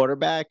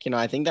quarterback,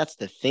 I think that's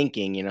the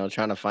thinking,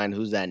 trying to find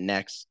who's that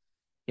next,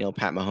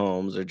 Pat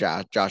Mahomes or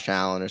Josh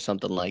Allen or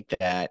something like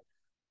that.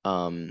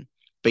 But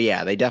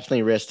yeah, they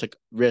definitely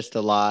risked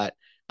a lot.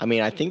 I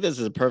mean, I think this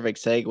is a perfect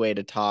segue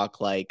to talk,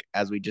 like,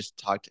 as we just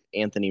talked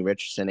Anthony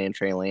Richardson and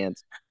Trey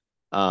Lance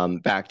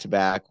back to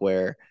back,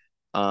 where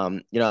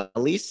at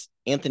least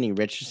Anthony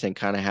Richardson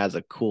kind of has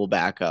a cool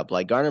backup.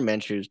 Like Gardner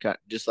Minshew's got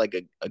just like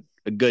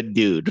a good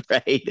dude,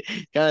 right?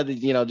 Kind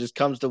of just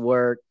comes to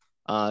work,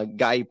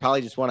 guy you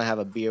probably just want to have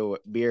a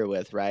beer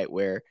with, right?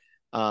 Where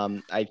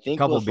I think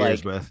couple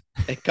beers with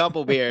a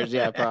couple beers,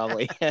 yeah,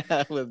 probably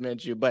with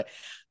Minshew. But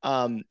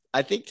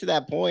I think to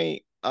that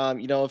point,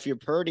 if you're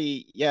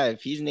Purdy, yeah,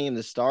 if he's named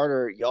the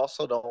starter, you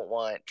also don't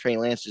want Trey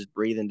Lance just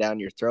breathing down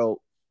your throat,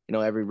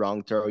 every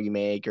wrong throw you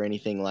make or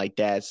anything like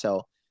that.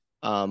 So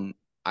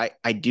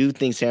I do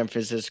think San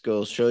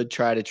Francisco should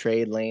try to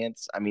trade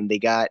Lance. I mean, they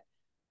got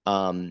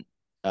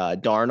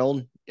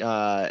Darnold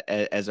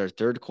as our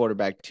third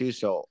quarterback too.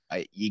 So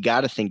you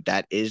got to think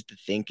that is the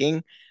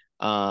thinking.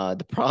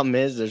 The problem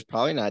is there's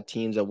probably not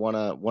teams that want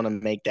to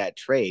make that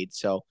trade.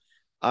 So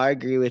I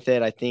agree with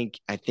it. I think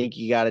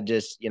you got to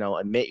just,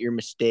 admit your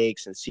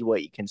mistakes and see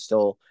what you can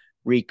still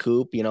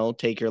recoup,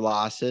 take your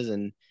losses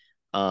and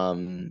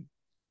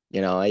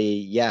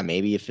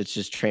maybe if it's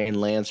just train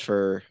Lance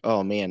for,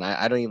 oh man,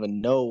 I don't even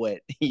know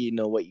what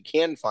what you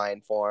can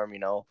find for him,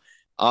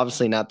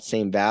 obviously not the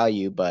same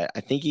value, but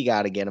I think you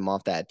got to get him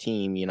off that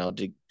team,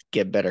 to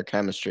get better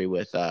chemistry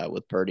with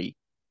Purdy.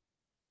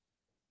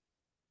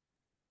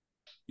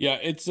 Yeah,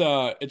 it's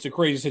a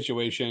crazy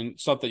situation.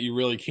 Stuff that you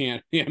really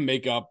can't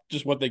make up.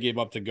 Just what they gave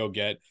up to go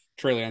get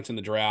Trey Lance in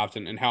the draft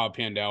and how it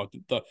panned out.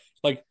 The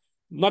like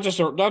not just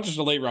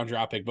a late round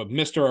draft pick, but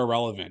Mr.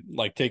 Irrelevant,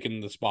 like taking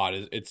the spot.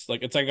 It's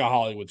like a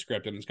Hollywood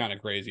script and it's kind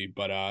of crazy.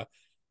 But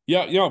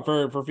yeah,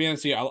 for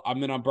fantasy,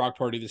 I'm in on Brock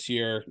Purdy this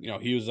year.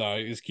 He was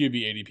his QB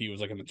ADP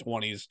was like in the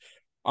 20s.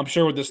 I'm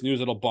sure with this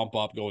news it'll bump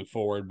up going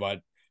forward,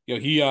 but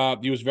he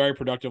was very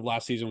productive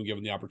last season when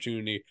given the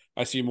opportunity.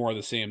 I see more of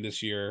the same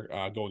this year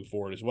going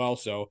forward as well.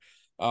 So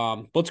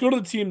let's go to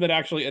the team that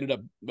actually ended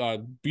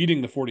up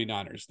beating the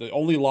 49ers. The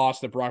only loss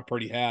that Brock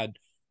Purdy had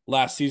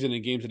last season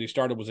in games that he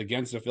started was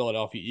against the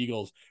Philadelphia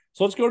Eagles.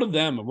 So let's go to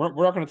them. We're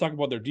not going to talk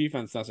about their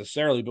defense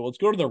necessarily, but let's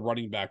go to their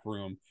running back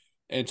room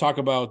and talk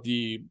about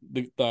the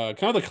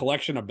kind of the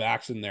collection of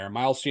backs in there.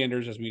 Miles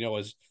Sanders, as we know,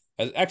 has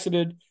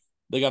exited.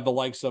 They got the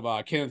likes of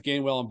Kenneth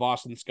Gainwell and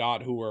Boston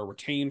Scott, who were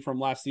retained from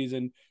last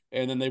season.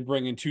 And then they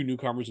bring in two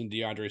newcomers in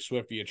DeAndre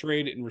Swift via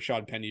trade and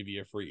Rashad Penny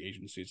via free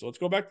agency. So let's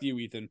go back to you,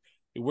 Ethan.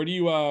 What do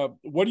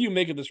you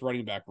make of this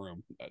running back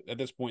room at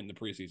this point in the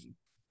preseason?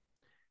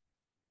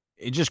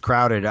 It just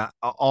crowded.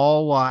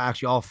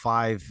 All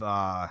five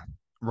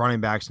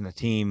running backs in the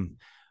team,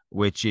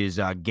 which is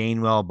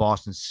Gainwell,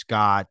 Boston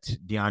Scott,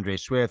 DeAndre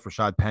Swift,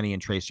 Rashad Penny,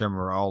 and Trey Sermon,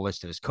 are all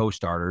listed as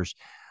co-starters.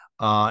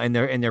 In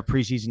their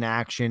preseason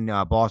action,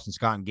 Boston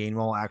Scott and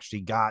Gainwell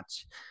actually got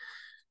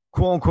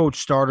quote unquote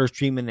starters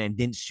treatment and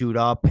didn't suit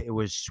up. It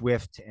was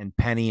Swift and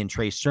Penny and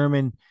Trey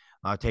Sermon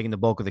taking the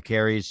bulk of the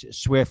carries.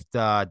 Swift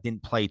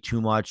didn't play too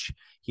much.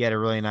 He had a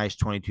really nice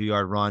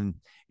 22-yard run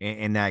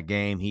in that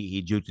game.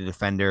 He juked the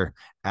defender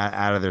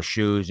out of their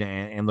shoes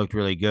and looked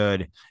really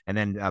good. And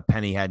then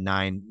Penny had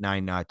nine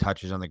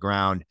touches on the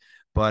ground.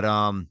 But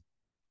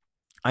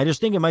I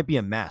just think it might be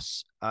a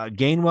mess.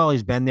 Gainwell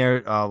has been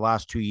there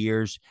last 2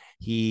 years.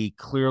 He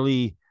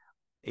clearly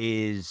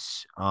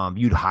is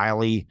viewed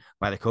highly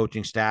by the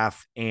coaching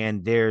staff.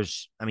 And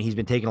he's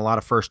been taking a lot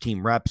of first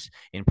team reps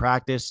in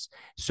practice.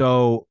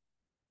 So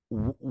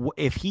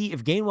if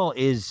Gainwell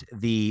is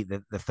the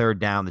third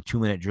down, the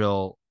 2-minute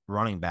drill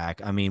running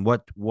back, I mean,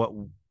 what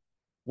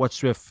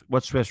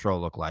Swift's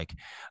role look like.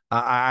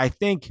 I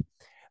think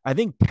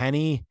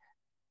Penny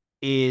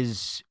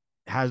is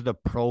has the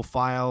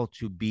profile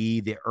to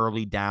be the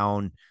early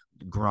down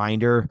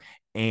grinder.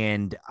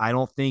 And I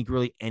don't think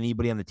really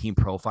anybody on the team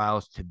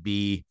profiles to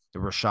be the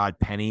Rashad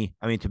Penny.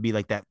 I mean, to be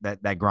like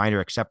that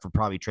grinder, except for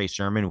probably Trey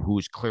Sermon,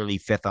 who's clearly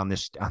fifth on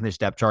this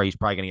depth chart. He's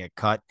probably going to get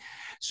cut.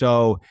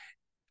 So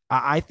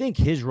I think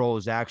his role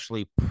is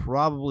actually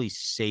probably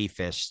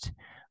safest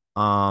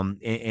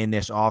in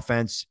this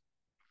offense,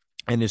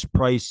 and his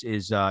price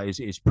is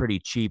pretty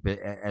cheap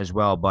as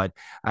well. But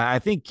I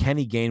think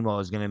Kenny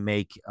Gainwell is going to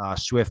make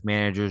Swift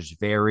managers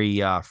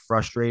very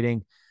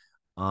frustrating.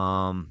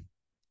 Um,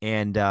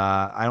 and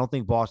I don't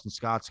think Boston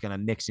Scott's going to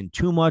mix in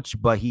too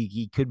much, but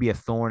he could be a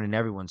thorn in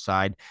everyone's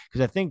side,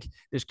 because I think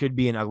this could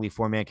be an ugly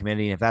 4-man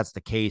committee. And if that's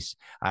the case,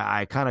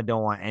 I kind of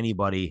don't want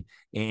anybody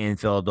in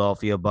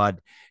Philadelphia. But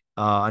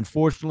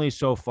unfortunately,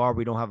 so far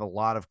we don't have a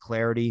lot of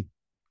clarity.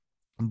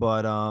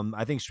 But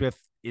I think Swift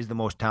is the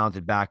most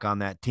talented back on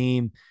that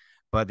team.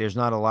 But there's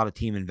not a lot of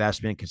team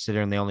investment,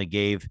 considering they only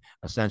gave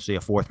essentially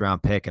a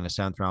fourth-round pick and a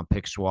seventh-round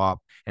pick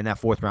swap, and that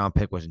fourth-round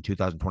pick was in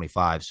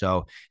 2025.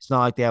 So it's not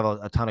like they have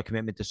a ton of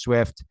commitment to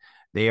Swift.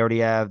 They already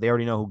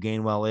know who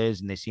Gainwell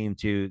is, and they seem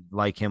to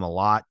like him a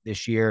lot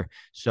this year.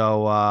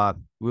 So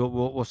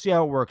we'll see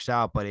how it works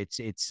out, but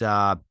it's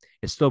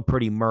still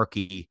pretty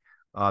murky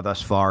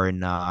thus far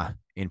in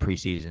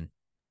preseason.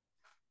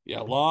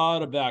 Yeah, a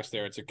lot of backs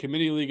there. It's a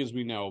committee league, as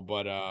we know.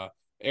 But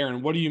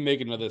Aaron, what are you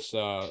making of this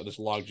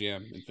log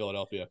jam in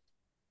Philadelphia?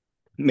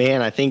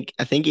 Man, I think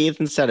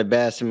Ethan said it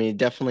best. I mean, it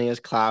definitely is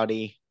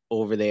cloudy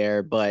over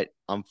there, but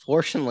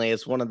unfortunately,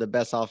 it's one of the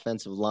best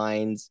offensive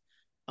lines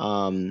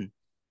um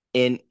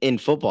in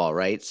football,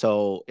 right?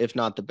 So if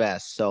not the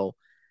best. So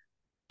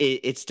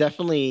it's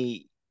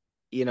definitely,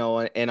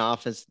 an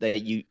offense that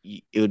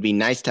it would be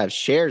nice to have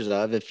shares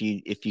of if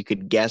you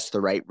could guess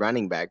the right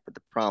running back. But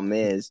the problem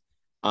is,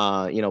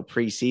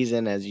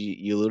 preseason, as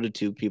you alluded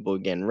to, people are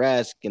getting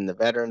rest and the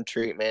veteran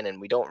treatment,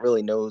 and we don't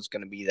really know who's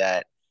going to be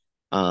that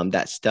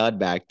stud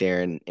back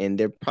there. And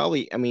they're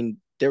probably, I mean,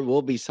 there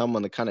will be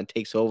someone that kind of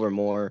takes over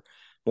more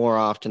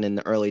often in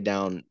the early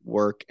down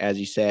work, as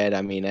you said.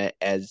 I mean,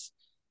 as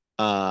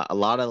a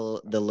lot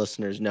of the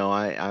listeners know,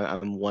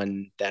 I'm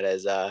one that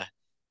has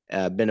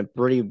been a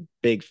pretty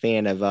big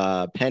fan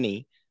of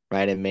Penny,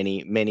 right, in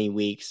many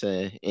weeks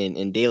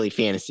in daily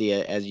fantasy,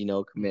 as you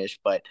know, Kamish.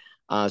 But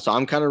so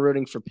I'm kind of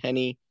rooting for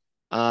Penny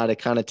to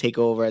kind of take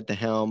over at the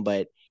helm.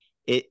 But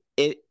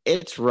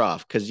it's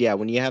rough because, yeah,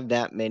 when you have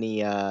that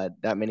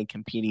many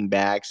competing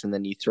backs, and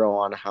then you throw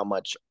on how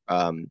much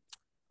Jalen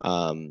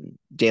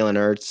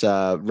Hurts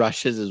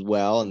rushes as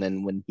well, and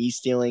then when he's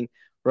stealing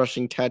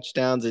rushing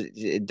touchdowns,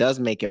 it does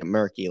make it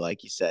murky,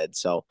 like you said.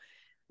 So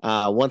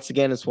once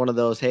again, it's one of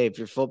those. Hey, if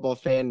you're a football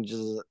fan,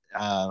 just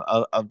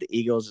of the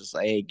Eagles, just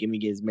like, hey, give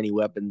me as many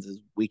weapons as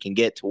we can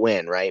get to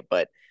win, right?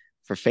 But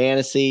for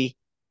fantasy,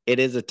 it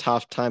is a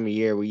tough time of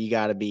year where you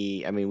got to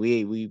be. I mean,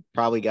 we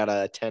probably got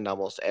to attend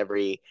almost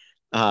every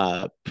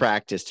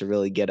practice to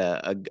really get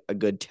a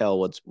good tell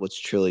what's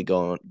truly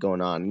going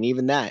on. And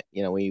even that,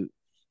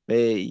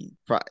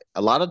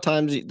 a lot of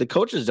times the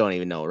coaches don't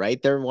even know,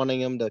 right? They're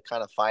wanting them to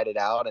kind of fight it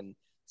out and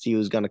see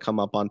who's going to come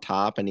up on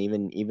top. And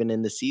even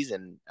in the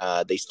season,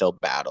 they still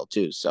battle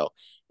too. So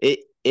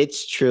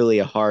it's truly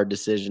a hard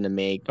decision to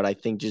make. But I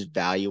think just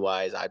value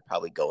wise, I'd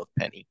probably go with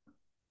Penny.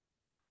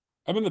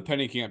 I'm in the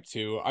Penny camp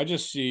too. I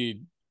just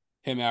see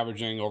him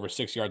averaging over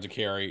 6 yards a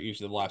carry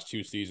each of the last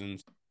two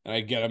seasons, and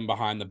I get him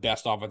behind the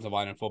best offensive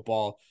line in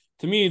football.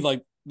 To me,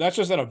 like, that's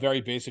just at a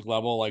very basic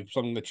level, like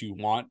something that you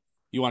want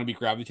to be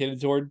gravitated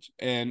towards.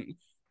 And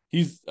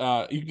he's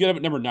you can get him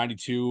at number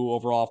 92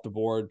 overall off the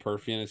board per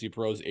Fantasy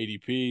Pros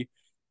ADP.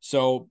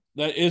 So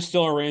that is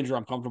still a range where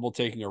I'm comfortable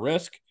taking a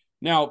risk.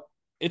 Now,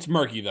 it's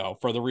murky though,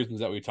 for the reasons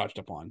that we touched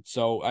upon.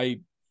 So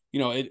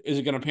is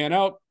it going to pan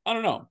out? I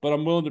don't know, but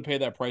I'm willing to pay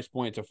that price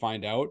point to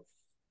find out.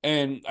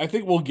 And I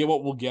think we'll get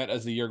what we'll get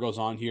as the year goes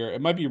on here.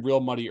 It might be real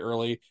muddy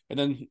early, and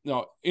then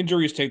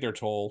injuries take their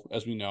toll,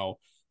 as we know.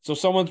 So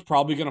someone's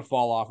probably going to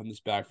fall off in this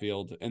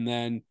backfield, and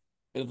then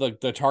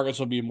the targets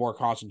will be more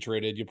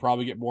concentrated. You'll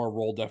probably get more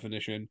role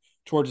definition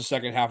towards the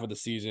second half of the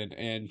season.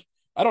 And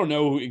I don't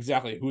know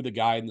exactly who the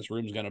guy in this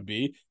room is going to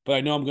be, but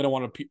I know I'm going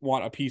to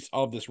want a piece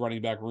of this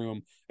running back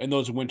room in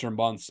those winter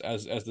months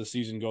as the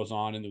season goes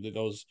on, and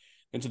those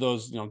into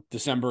those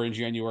December and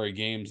January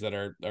games that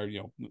are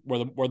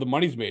where the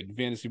money's made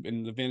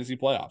in the fantasy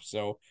playoffs.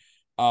 So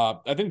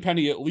I think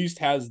Penny at least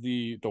has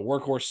the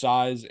workhorse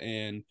size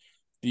and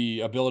the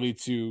ability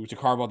to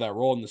carve out that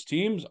role in this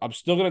team. I'm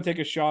still going to take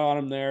a shot on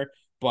him there,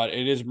 but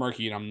it is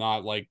murky, and I'm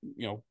not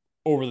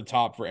over the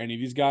top for any of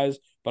these guys.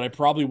 But I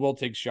probably will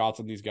take shots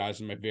on these guys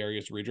in my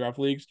various redraft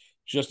leagues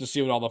just to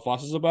see what all the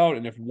fuss is about.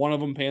 And if one of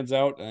them pans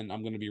out, then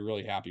I'm going to be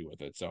really happy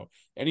with it. So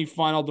any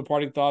final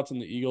departing thoughts on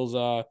the Eagles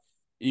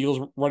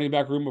running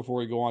back room before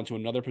we go on to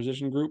another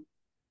position group?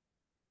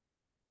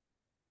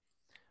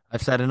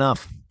 I've said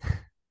enough.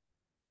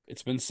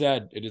 It's been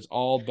said. It has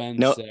all been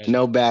No, said.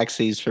 no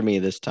backsies for me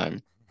this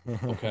time.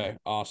 Okay,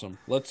 awesome.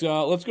 Let's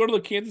go to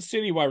the Kansas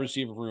City wide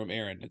receiver room,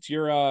 Aaron. It's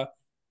your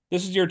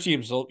this is your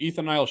team, so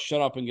Ethan and I will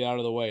shut up and get out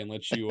of the way and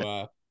let you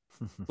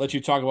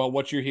talk about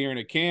what you're hearing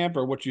at camp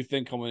or what you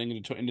think coming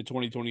into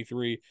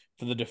 2023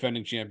 for the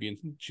defending champion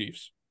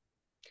Chiefs.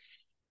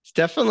 It's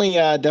definitely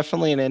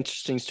an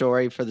interesting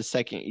story for the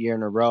second year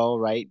in a row,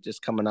 right?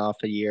 Just coming off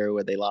a year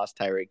where they lost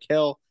Tyreek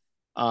Hill.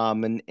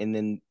 And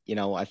then,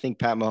 I think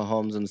Pat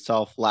Mahomes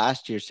himself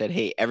last year said,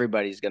 "Hey,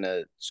 everybody's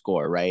gonna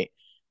score," right?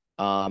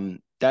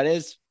 That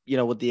is,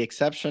 with the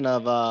exception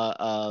of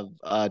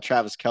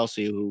Travis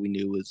Kelce, who we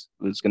knew was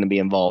going to be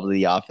involved in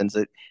the offense,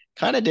 it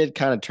kind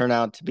of turn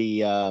out to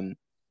be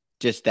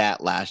just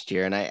that last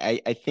year. And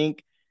I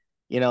think,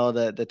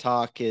 the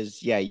talk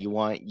is, yeah,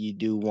 you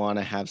do want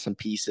to have some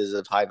pieces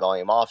of high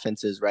volume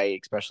offenses, right?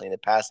 Especially in the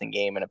passing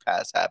game in a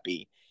pass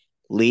happy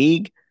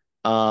league.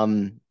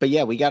 But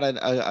yeah, we got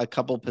a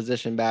couple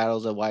position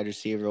battles at wide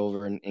receiver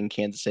over in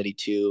Kansas City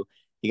too.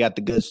 You got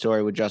the good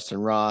story with Justin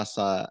Ross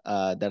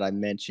that I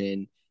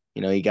mentioned.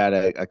 You got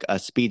a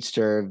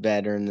speedster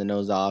veteran in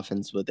those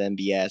offense with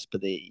MBS,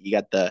 but you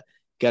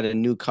got a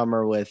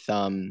newcomer with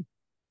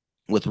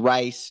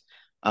Rice.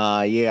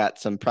 You got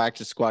some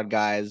practice squad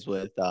guys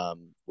with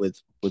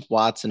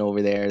Watson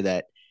over there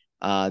that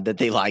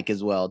they like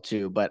as well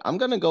too. But I'm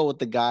gonna go with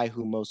the guy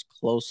who most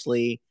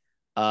closely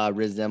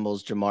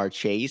resembles Jamar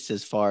Chase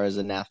as far as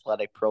an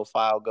athletic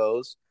profile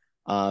goes.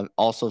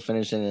 Also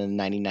finishing in the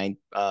 99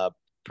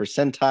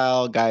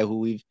 percentile, guy who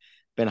we've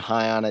been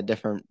high on at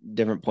different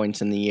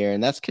points in the year,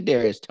 and that's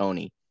Kadarius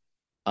Toney.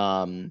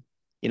 Um,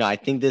 I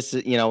think this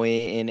is,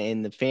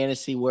 in the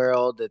fantasy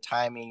world, the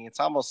timing, it's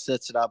almost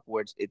sets it up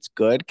where it's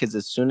good because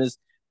as soon as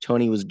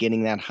Tony was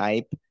getting that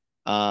hype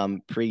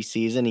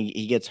preseason,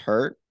 he gets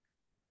hurt.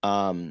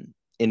 In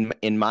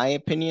my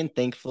opinion,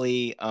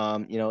 thankfully,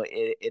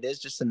 it is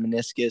just a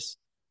meniscus.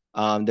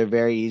 They're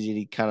very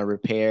easy to kind of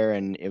repair,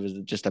 and it was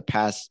just a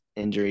past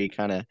injury,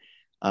 kind of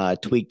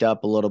tweaked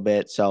up a little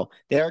bit. So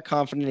they are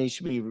confident he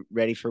should be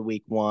ready for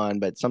week one,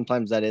 but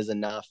sometimes that is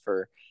enough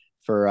for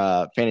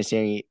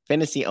fantasy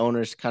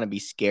owners to kind of be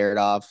scared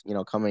off.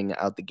 Coming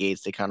out the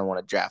gates, they kind of want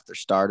to draft their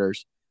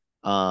starters.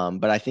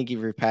 But I think if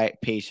you're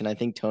patient, I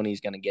think Tony's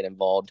going to get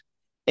involved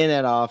in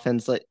that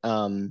offense.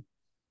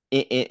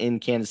 In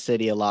Kansas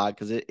City a lot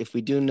because if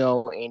we do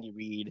know Andy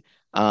Reid,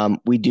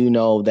 we do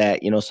know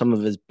that some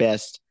of his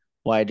best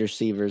wide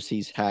receivers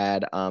he's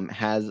had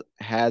has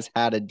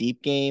had a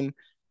deep game.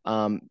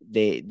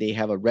 They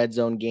have a red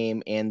zone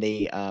game and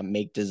they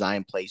make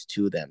design plays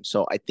to them.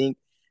 So I think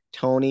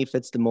Tony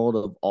fits the mold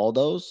of all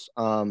those.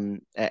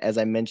 As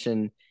I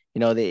mentioned,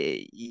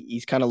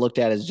 he's kind of looked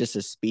at as just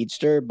a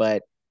speedster,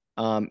 but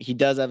he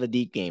does have a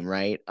deep game,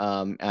 right?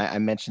 I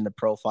mentioned the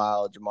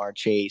profile of Jamar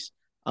Chase.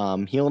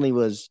 He only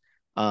was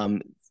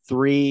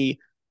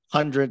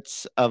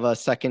 300ths of a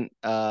second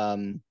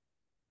slower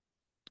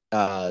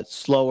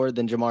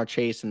than Jamar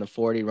Chase in the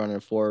 40, running a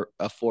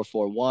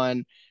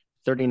 4.41,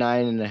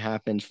 39 and a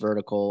half inch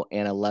vertical,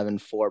 and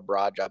 11.4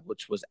 broad jump,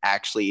 which was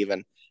actually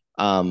even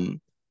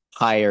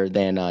higher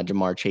than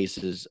Jamar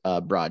Chase's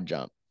broad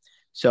jump.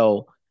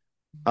 So,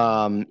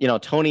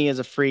 Tony is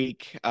a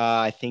freak.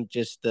 I think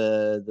just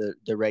the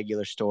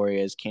regular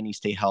story is, can he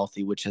stay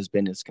healthy, which has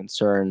been his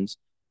concerns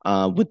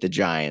with the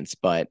Giants.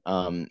 But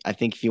I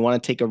think if you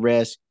want to take a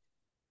risk,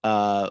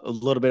 a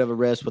little bit of a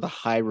risk with a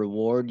high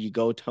reward, you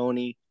go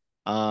Tony.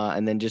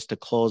 And then just to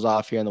close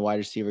off here in the wide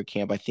receiver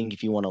camp, I think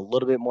if you want a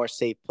little bit more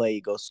safe play,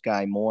 you go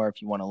Sky Moore.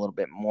 If you want a little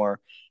bit more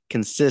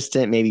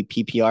consistent, maybe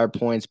PPR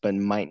points, but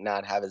might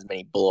not have as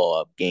many blow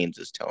up games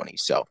as Tony.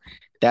 So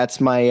that's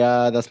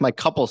my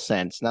couple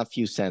cents, not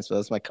few cents, but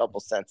that's my couple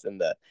cents in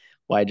the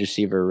wide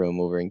receiver room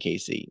over in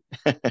KC.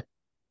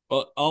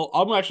 Well,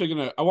 I'm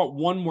actually I want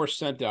one more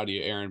cent out of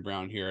you, Aaron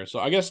Brown here. So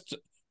I guess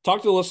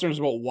talk to the listeners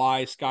about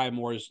why Sky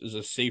Moore is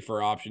a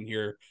safer option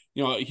here.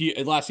 He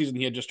last season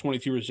he had just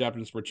 22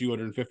 receptions for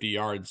 250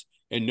 yards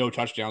and no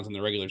touchdowns in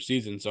the regular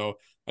season. So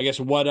I guess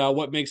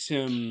what makes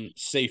him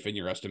safe in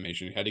your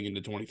estimation heading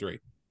into 23?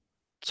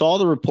 So all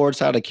the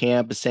reports out of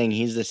camp is saying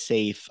he's a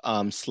safe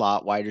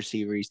slot wide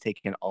receiver. He's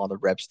taking all the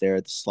reps there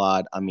at the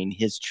slot. I mean,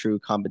 his true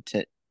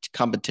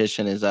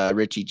competition is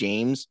Richie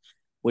James,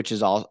 which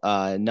is all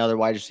another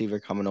wide receiver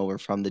coming over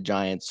from the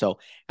Giants. So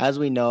as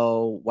we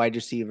know, wide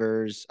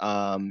receivers,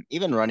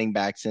 even running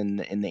backs in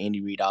the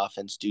Andy Reid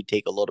offense do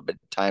take a little bit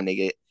of time to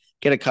get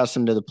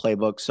accustomed to the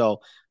playbook.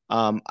 So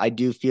I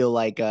do feel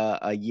like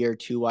a year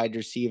two wide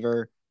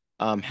receiver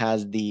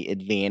has the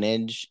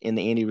advantage in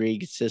the Andy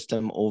Reid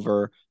system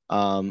over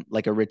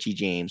like a Richie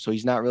James. So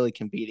he's not really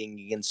competing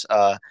against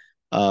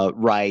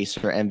Rice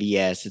or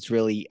MVS. It's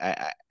really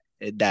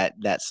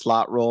that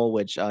slot role,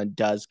 which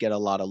does get a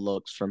lot of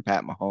looks from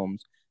Pat Mahomes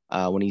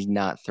when he's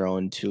not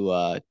thrown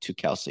to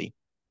Kelce.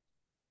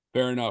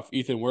 Fair enough,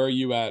 Ethan. Where are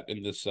you at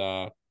in this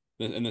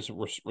mess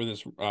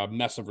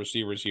of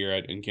receivers here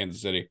in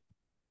Kansas City?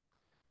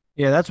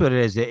 Yeah, that's what it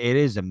is. It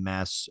is a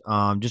mess.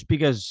 Just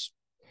because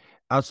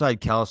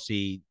outside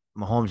Kelce,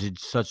 Mahomes did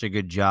such a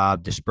good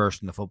job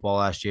dispersing the football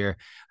last year.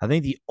 I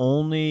think the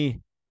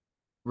only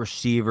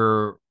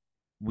receiver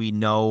we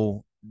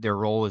know their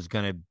role is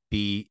going to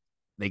be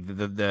like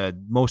the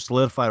most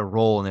solidified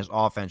role in this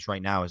offense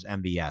right now is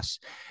MVS.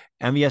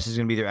 MVS is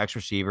going to be their X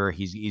receiver.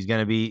 He's going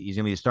to be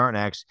the starting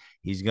X.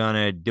 He's going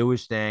to do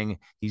his thing.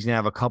 He's going to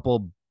have a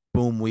couple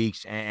boom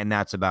weeks, and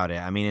that's about it.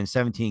 I mean, in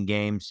 17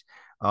 games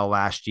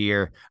last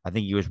year, I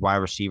think he was wide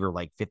receiver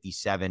like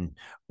 57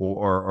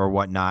 or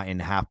whatnot in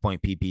half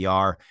point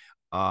PPR.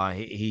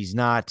 He's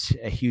not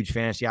a huge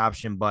fantasy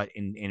option, but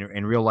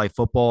in real life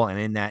football and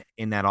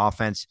in that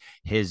offense,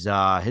 his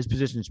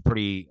position is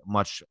pretty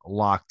much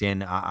locked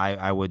in.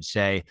 I would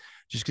say,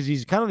 just because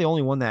he's kind of the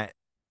only one that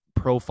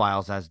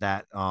profiles as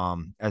that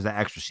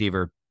X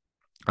receiver.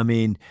 I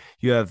mean,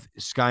 you have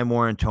Sky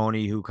Moore and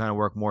Tony who kind of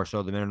work more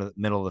so the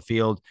middle of the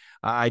field.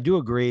 I do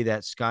agree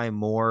that Sky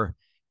Moore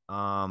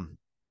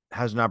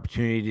has an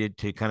opportunity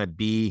to kind of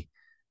be,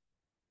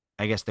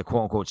 I guess, the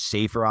quote unquote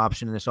safer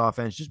option in this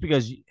offense, just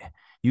because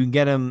you can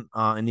get him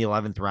in the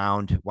 11th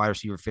round, wide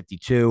receiver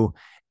 52.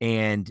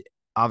 And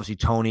obviously,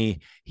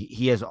 Tony,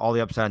 he has all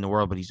the upside in the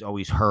world, but he's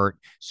always hurt.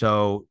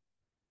 So,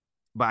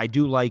 but I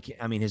do like,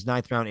 I mean, his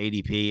 9th round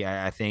ADP.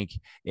 I think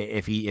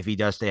if he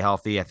does stay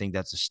healthy, I think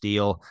that's a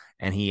steal,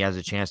 and he has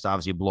a chance to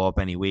obviously blow up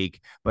any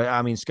week. But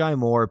I mean, Sky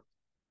Moore,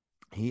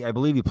 I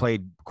believe he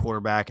played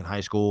quarterback in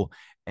high school,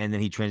 and then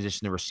he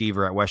transitioned to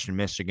receiver at Western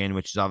Michigan,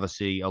 which is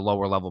obviously a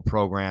lower level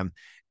program.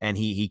 And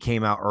he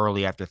came out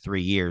early after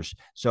 3 years,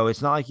 so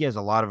it's not like he has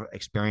a lot of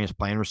experience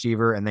playing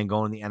receiver and then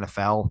going to the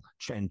NFL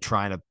and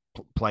trying to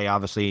play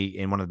obviously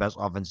in one of the best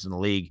offenses in the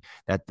league.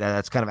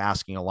 That's kind of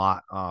asking a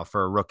lot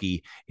for a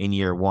rookie in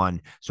year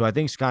one. So I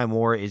think Sky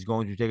Moore is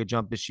going to take a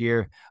jump this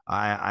year.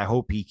 I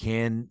hope he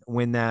can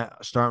win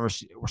that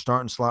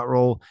starting slot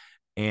role,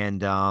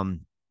 and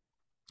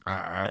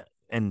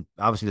and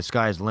obviously the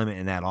sky is the limit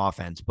in that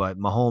offense. But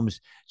Mahomes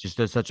just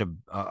does such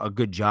a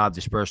good job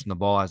dispersing the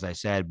ball, as I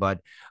said. But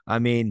I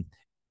mean,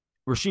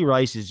 Rashee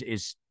Rice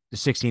is the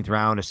 16th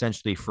round,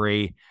 essentially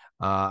free.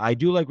 I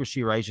do like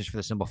Rashee Rice just for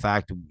the simple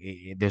fact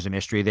there's a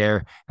mystery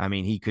there. I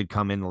mean, he could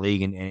come in the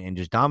league and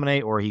just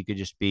dominate, or he could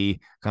just be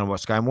kind of what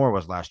Sky Moore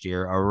was last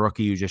year, a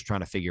rookie who's just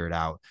trying to figure it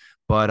out.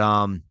 But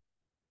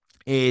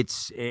it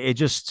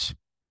just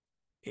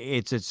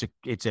it's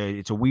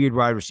a weird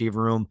wide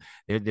receiver room.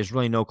 There's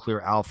really no clear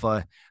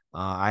alpha.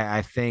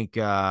 I think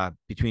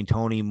between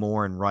Tony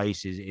Moore and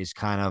Rice is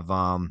kind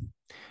of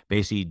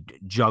basically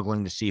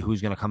juggling to see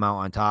who's going to come out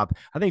on top.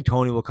 I think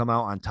Tony will come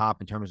out on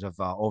top in terms of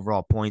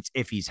overall points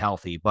if he's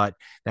healthy, but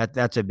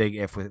that's a big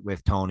if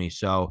with Tony.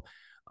 So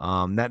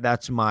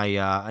that's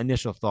my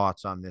initial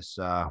thoughts on this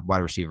wide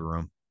receiver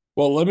room.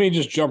 Well, let me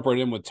just jump right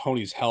in with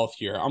Tony's health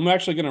here. I'm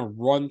actually going to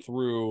run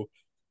through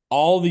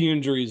all the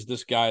injuries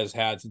this guy has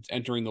had since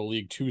entering the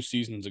league 2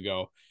 seasons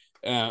ago.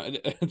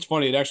 It's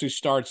funny. It actually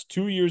starts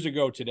 2 years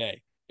ago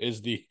today.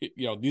 Is these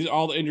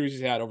all the injuries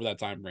he's had over that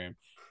time frame.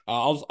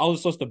 I'll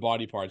just list the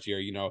body parts here.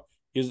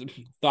 His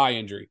thigh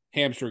injury,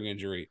 hamstring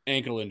injury,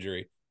 ankle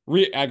injury,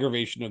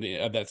 re-aggravation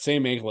of that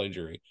same ankle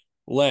injury,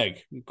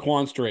 leg,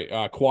 quad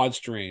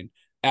strain,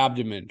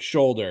 abdomen,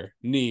 shoulder,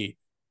 knee,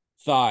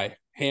 thigh,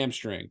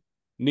 hamstring,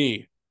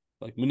 knee,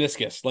 like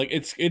meniscus. Like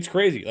it's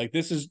crazy. Like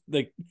this is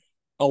like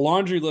a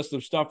laundry list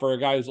of stuff for a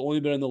guy who's only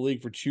been in the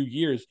league for 2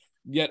 years.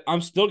 Yet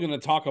I'm still going to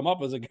talk him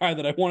up as a guy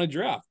that I want to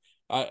draft.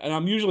 And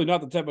I'm usually not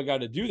the type of guy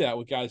to do that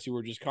with guys who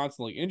are just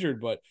constantly injured,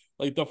 but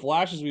like the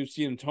flashes we've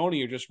seen in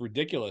Tony are just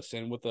ridiculous.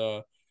 And with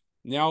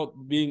now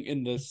being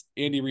in this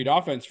Andy Reid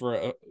offense for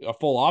a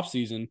full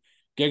offseason,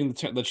 getting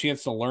the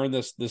chance to learn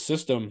this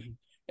system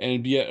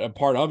and be a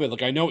part of it.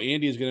 Like I know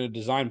Andy is going to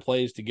design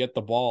plays to get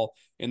the ball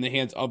in the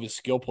hands of his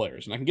skill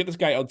players. And I can get this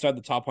guy outside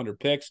the top 100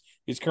 picks.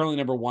 He's currently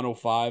number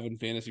 105 in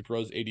Fantasy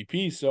Pros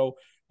ADP. So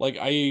like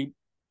I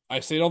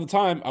say it all the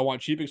time, I want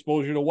cheap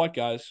exposure to what,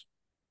 guys?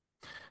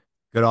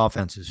 Good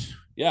offenses.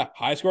 Yeah,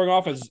 high scoring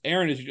offenses.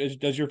 Aaron,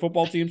 does your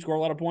football team score a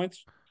lot of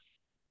points?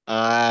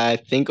 I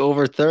think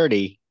over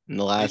 30 in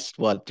the last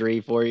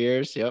 3-4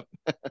 years. Yep.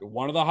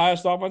 One of the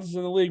highest offenses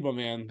in the league, my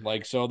man.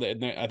 Like so,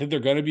 I think they're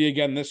going to be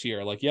again this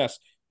year. Like yes,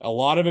 a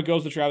lot of it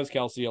goes to Travis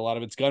Kelce. A lot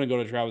of it's going to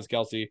go to Travis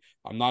Kelce.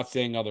 I'm not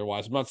saying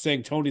otherwise. I'm not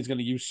saying Tony's going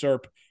to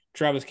usurp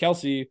Travis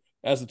Kelce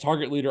as the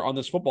target leader on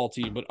this football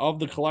team. But of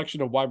the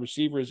collection of wide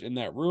receivers in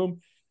that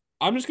room,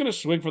 I'm just going to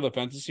swing for the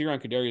fences here on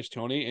Kadarius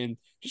Toney and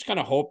just kind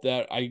of hope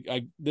that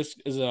this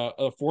is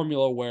a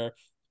formula where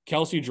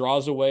Kelce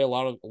draws away a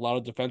lot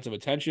of defensive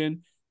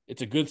attention.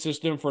 It's a good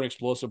system for an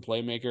explosive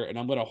playmaker, and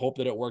I'm going to hope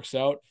that it works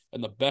out.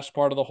 And the best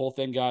part of the whole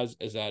thing, guys,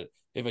 is that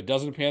if it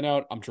doesn't pan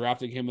out, I'm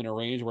drafting him in a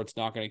range where it's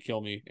not going to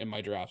kill me in my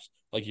drafts,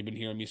 like you've been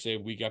hearing me say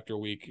week after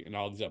week in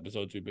all these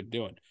episodes we've been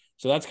doing.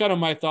 So that's kind of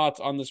my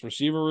thoughts on this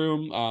receiver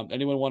room.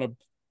 Anyone want to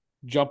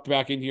jump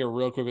back in here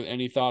real quick with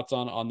any thoughts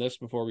on this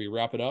before we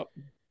wrap it up?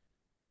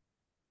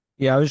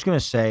 Yeah, I was just gonna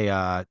say,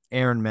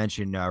 Aaron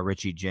mentioned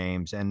Richie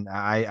James, and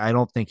I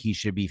don't think he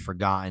should be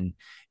forgotten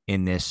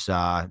in this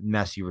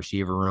messy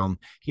receiver room.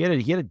 He had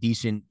a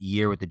decent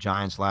year with the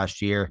Giants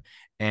last year,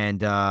 and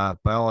by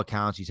all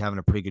accounts, he's having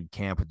a pretty good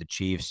camp with the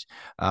Chiefs.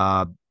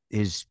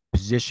 His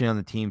position on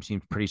the team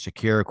seems pretty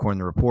secure according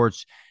to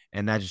reports,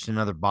 and that's just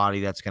another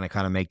body that's going to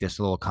kind of make this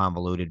a little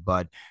convoluted.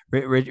 But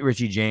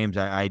Richie James,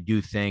 I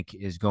do think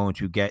is going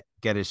to get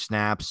his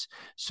snaps,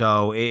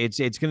 so it's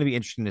going to be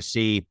interesting to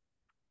see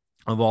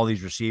of all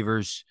these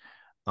receivers,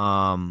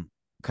 kind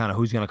of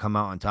who's going to come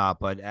out on top.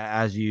 But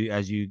as you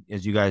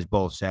guys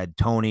both said,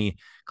 Tony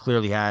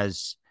clearly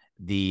has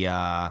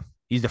the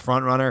he's the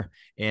front runner,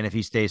 and if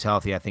he stays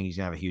healthy, I think he's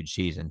going to have a huge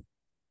season.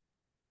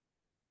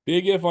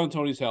 Big if on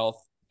Tony's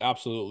health,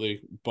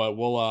 absolutely. But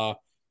we'll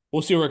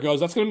see where it goes.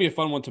 That's going to be a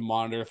fun one to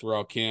monitor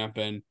throughout camp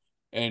and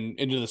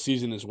into the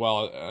season as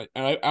well.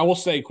 And I will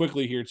say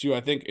quickly here too. I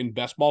think in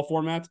best ball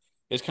format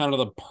is kind of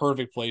the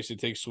perfect place to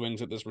take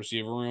swings at this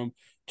receiver room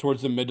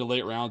towards the mid to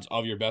late rounds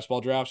of your best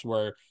ball drafts,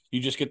 where you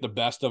just get the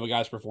best of a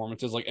guy's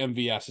performances. Like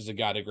MVS is a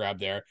guy to grab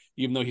there,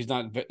 even though he's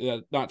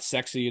not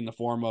sexy in the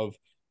form of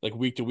like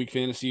week to week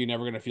fantasy. You're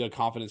never going to feel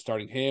confident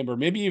starting him or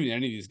maybe even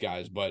any of these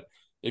guys. But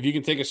if you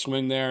can take a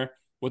swing there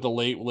with a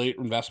late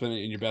investment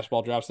in your best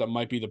ball drafts, that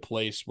might be the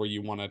place where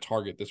you want to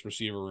target this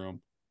receiver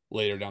room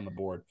later down the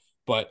board.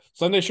 But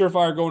Sunday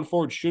Surefire going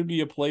forward should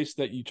be a place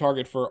that you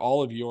target for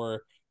all of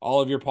your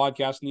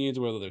podcast needs,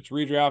 whether it's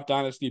redraft,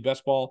 dynasty,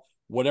 best ball,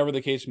 whatever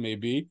the case may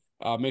be.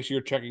 Make sure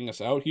you're checking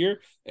us out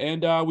here.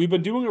 And we've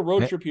been doing a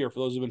road trip here for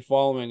those who've been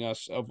following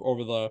us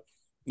over the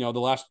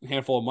last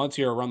handful of months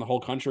here around the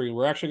whole country. And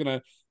we're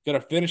actually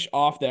gonna finish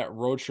off that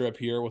road trip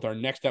here with our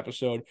next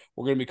episode.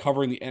 We're gonna be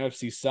covering the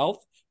NFC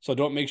South. So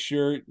don't make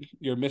sure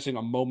you're missing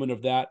a moment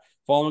of that.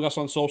 Following us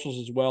on socials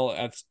as well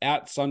at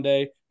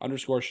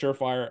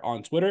Sunday_Surefire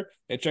on Twitter,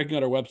 and checking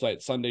out our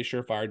website,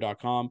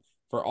 SundaySurefire.com,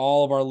 for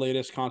all of our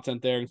latest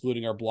content there,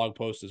 including our blog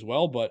posts as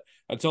well. But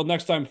until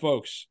next time,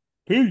 folks,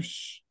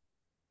 peace.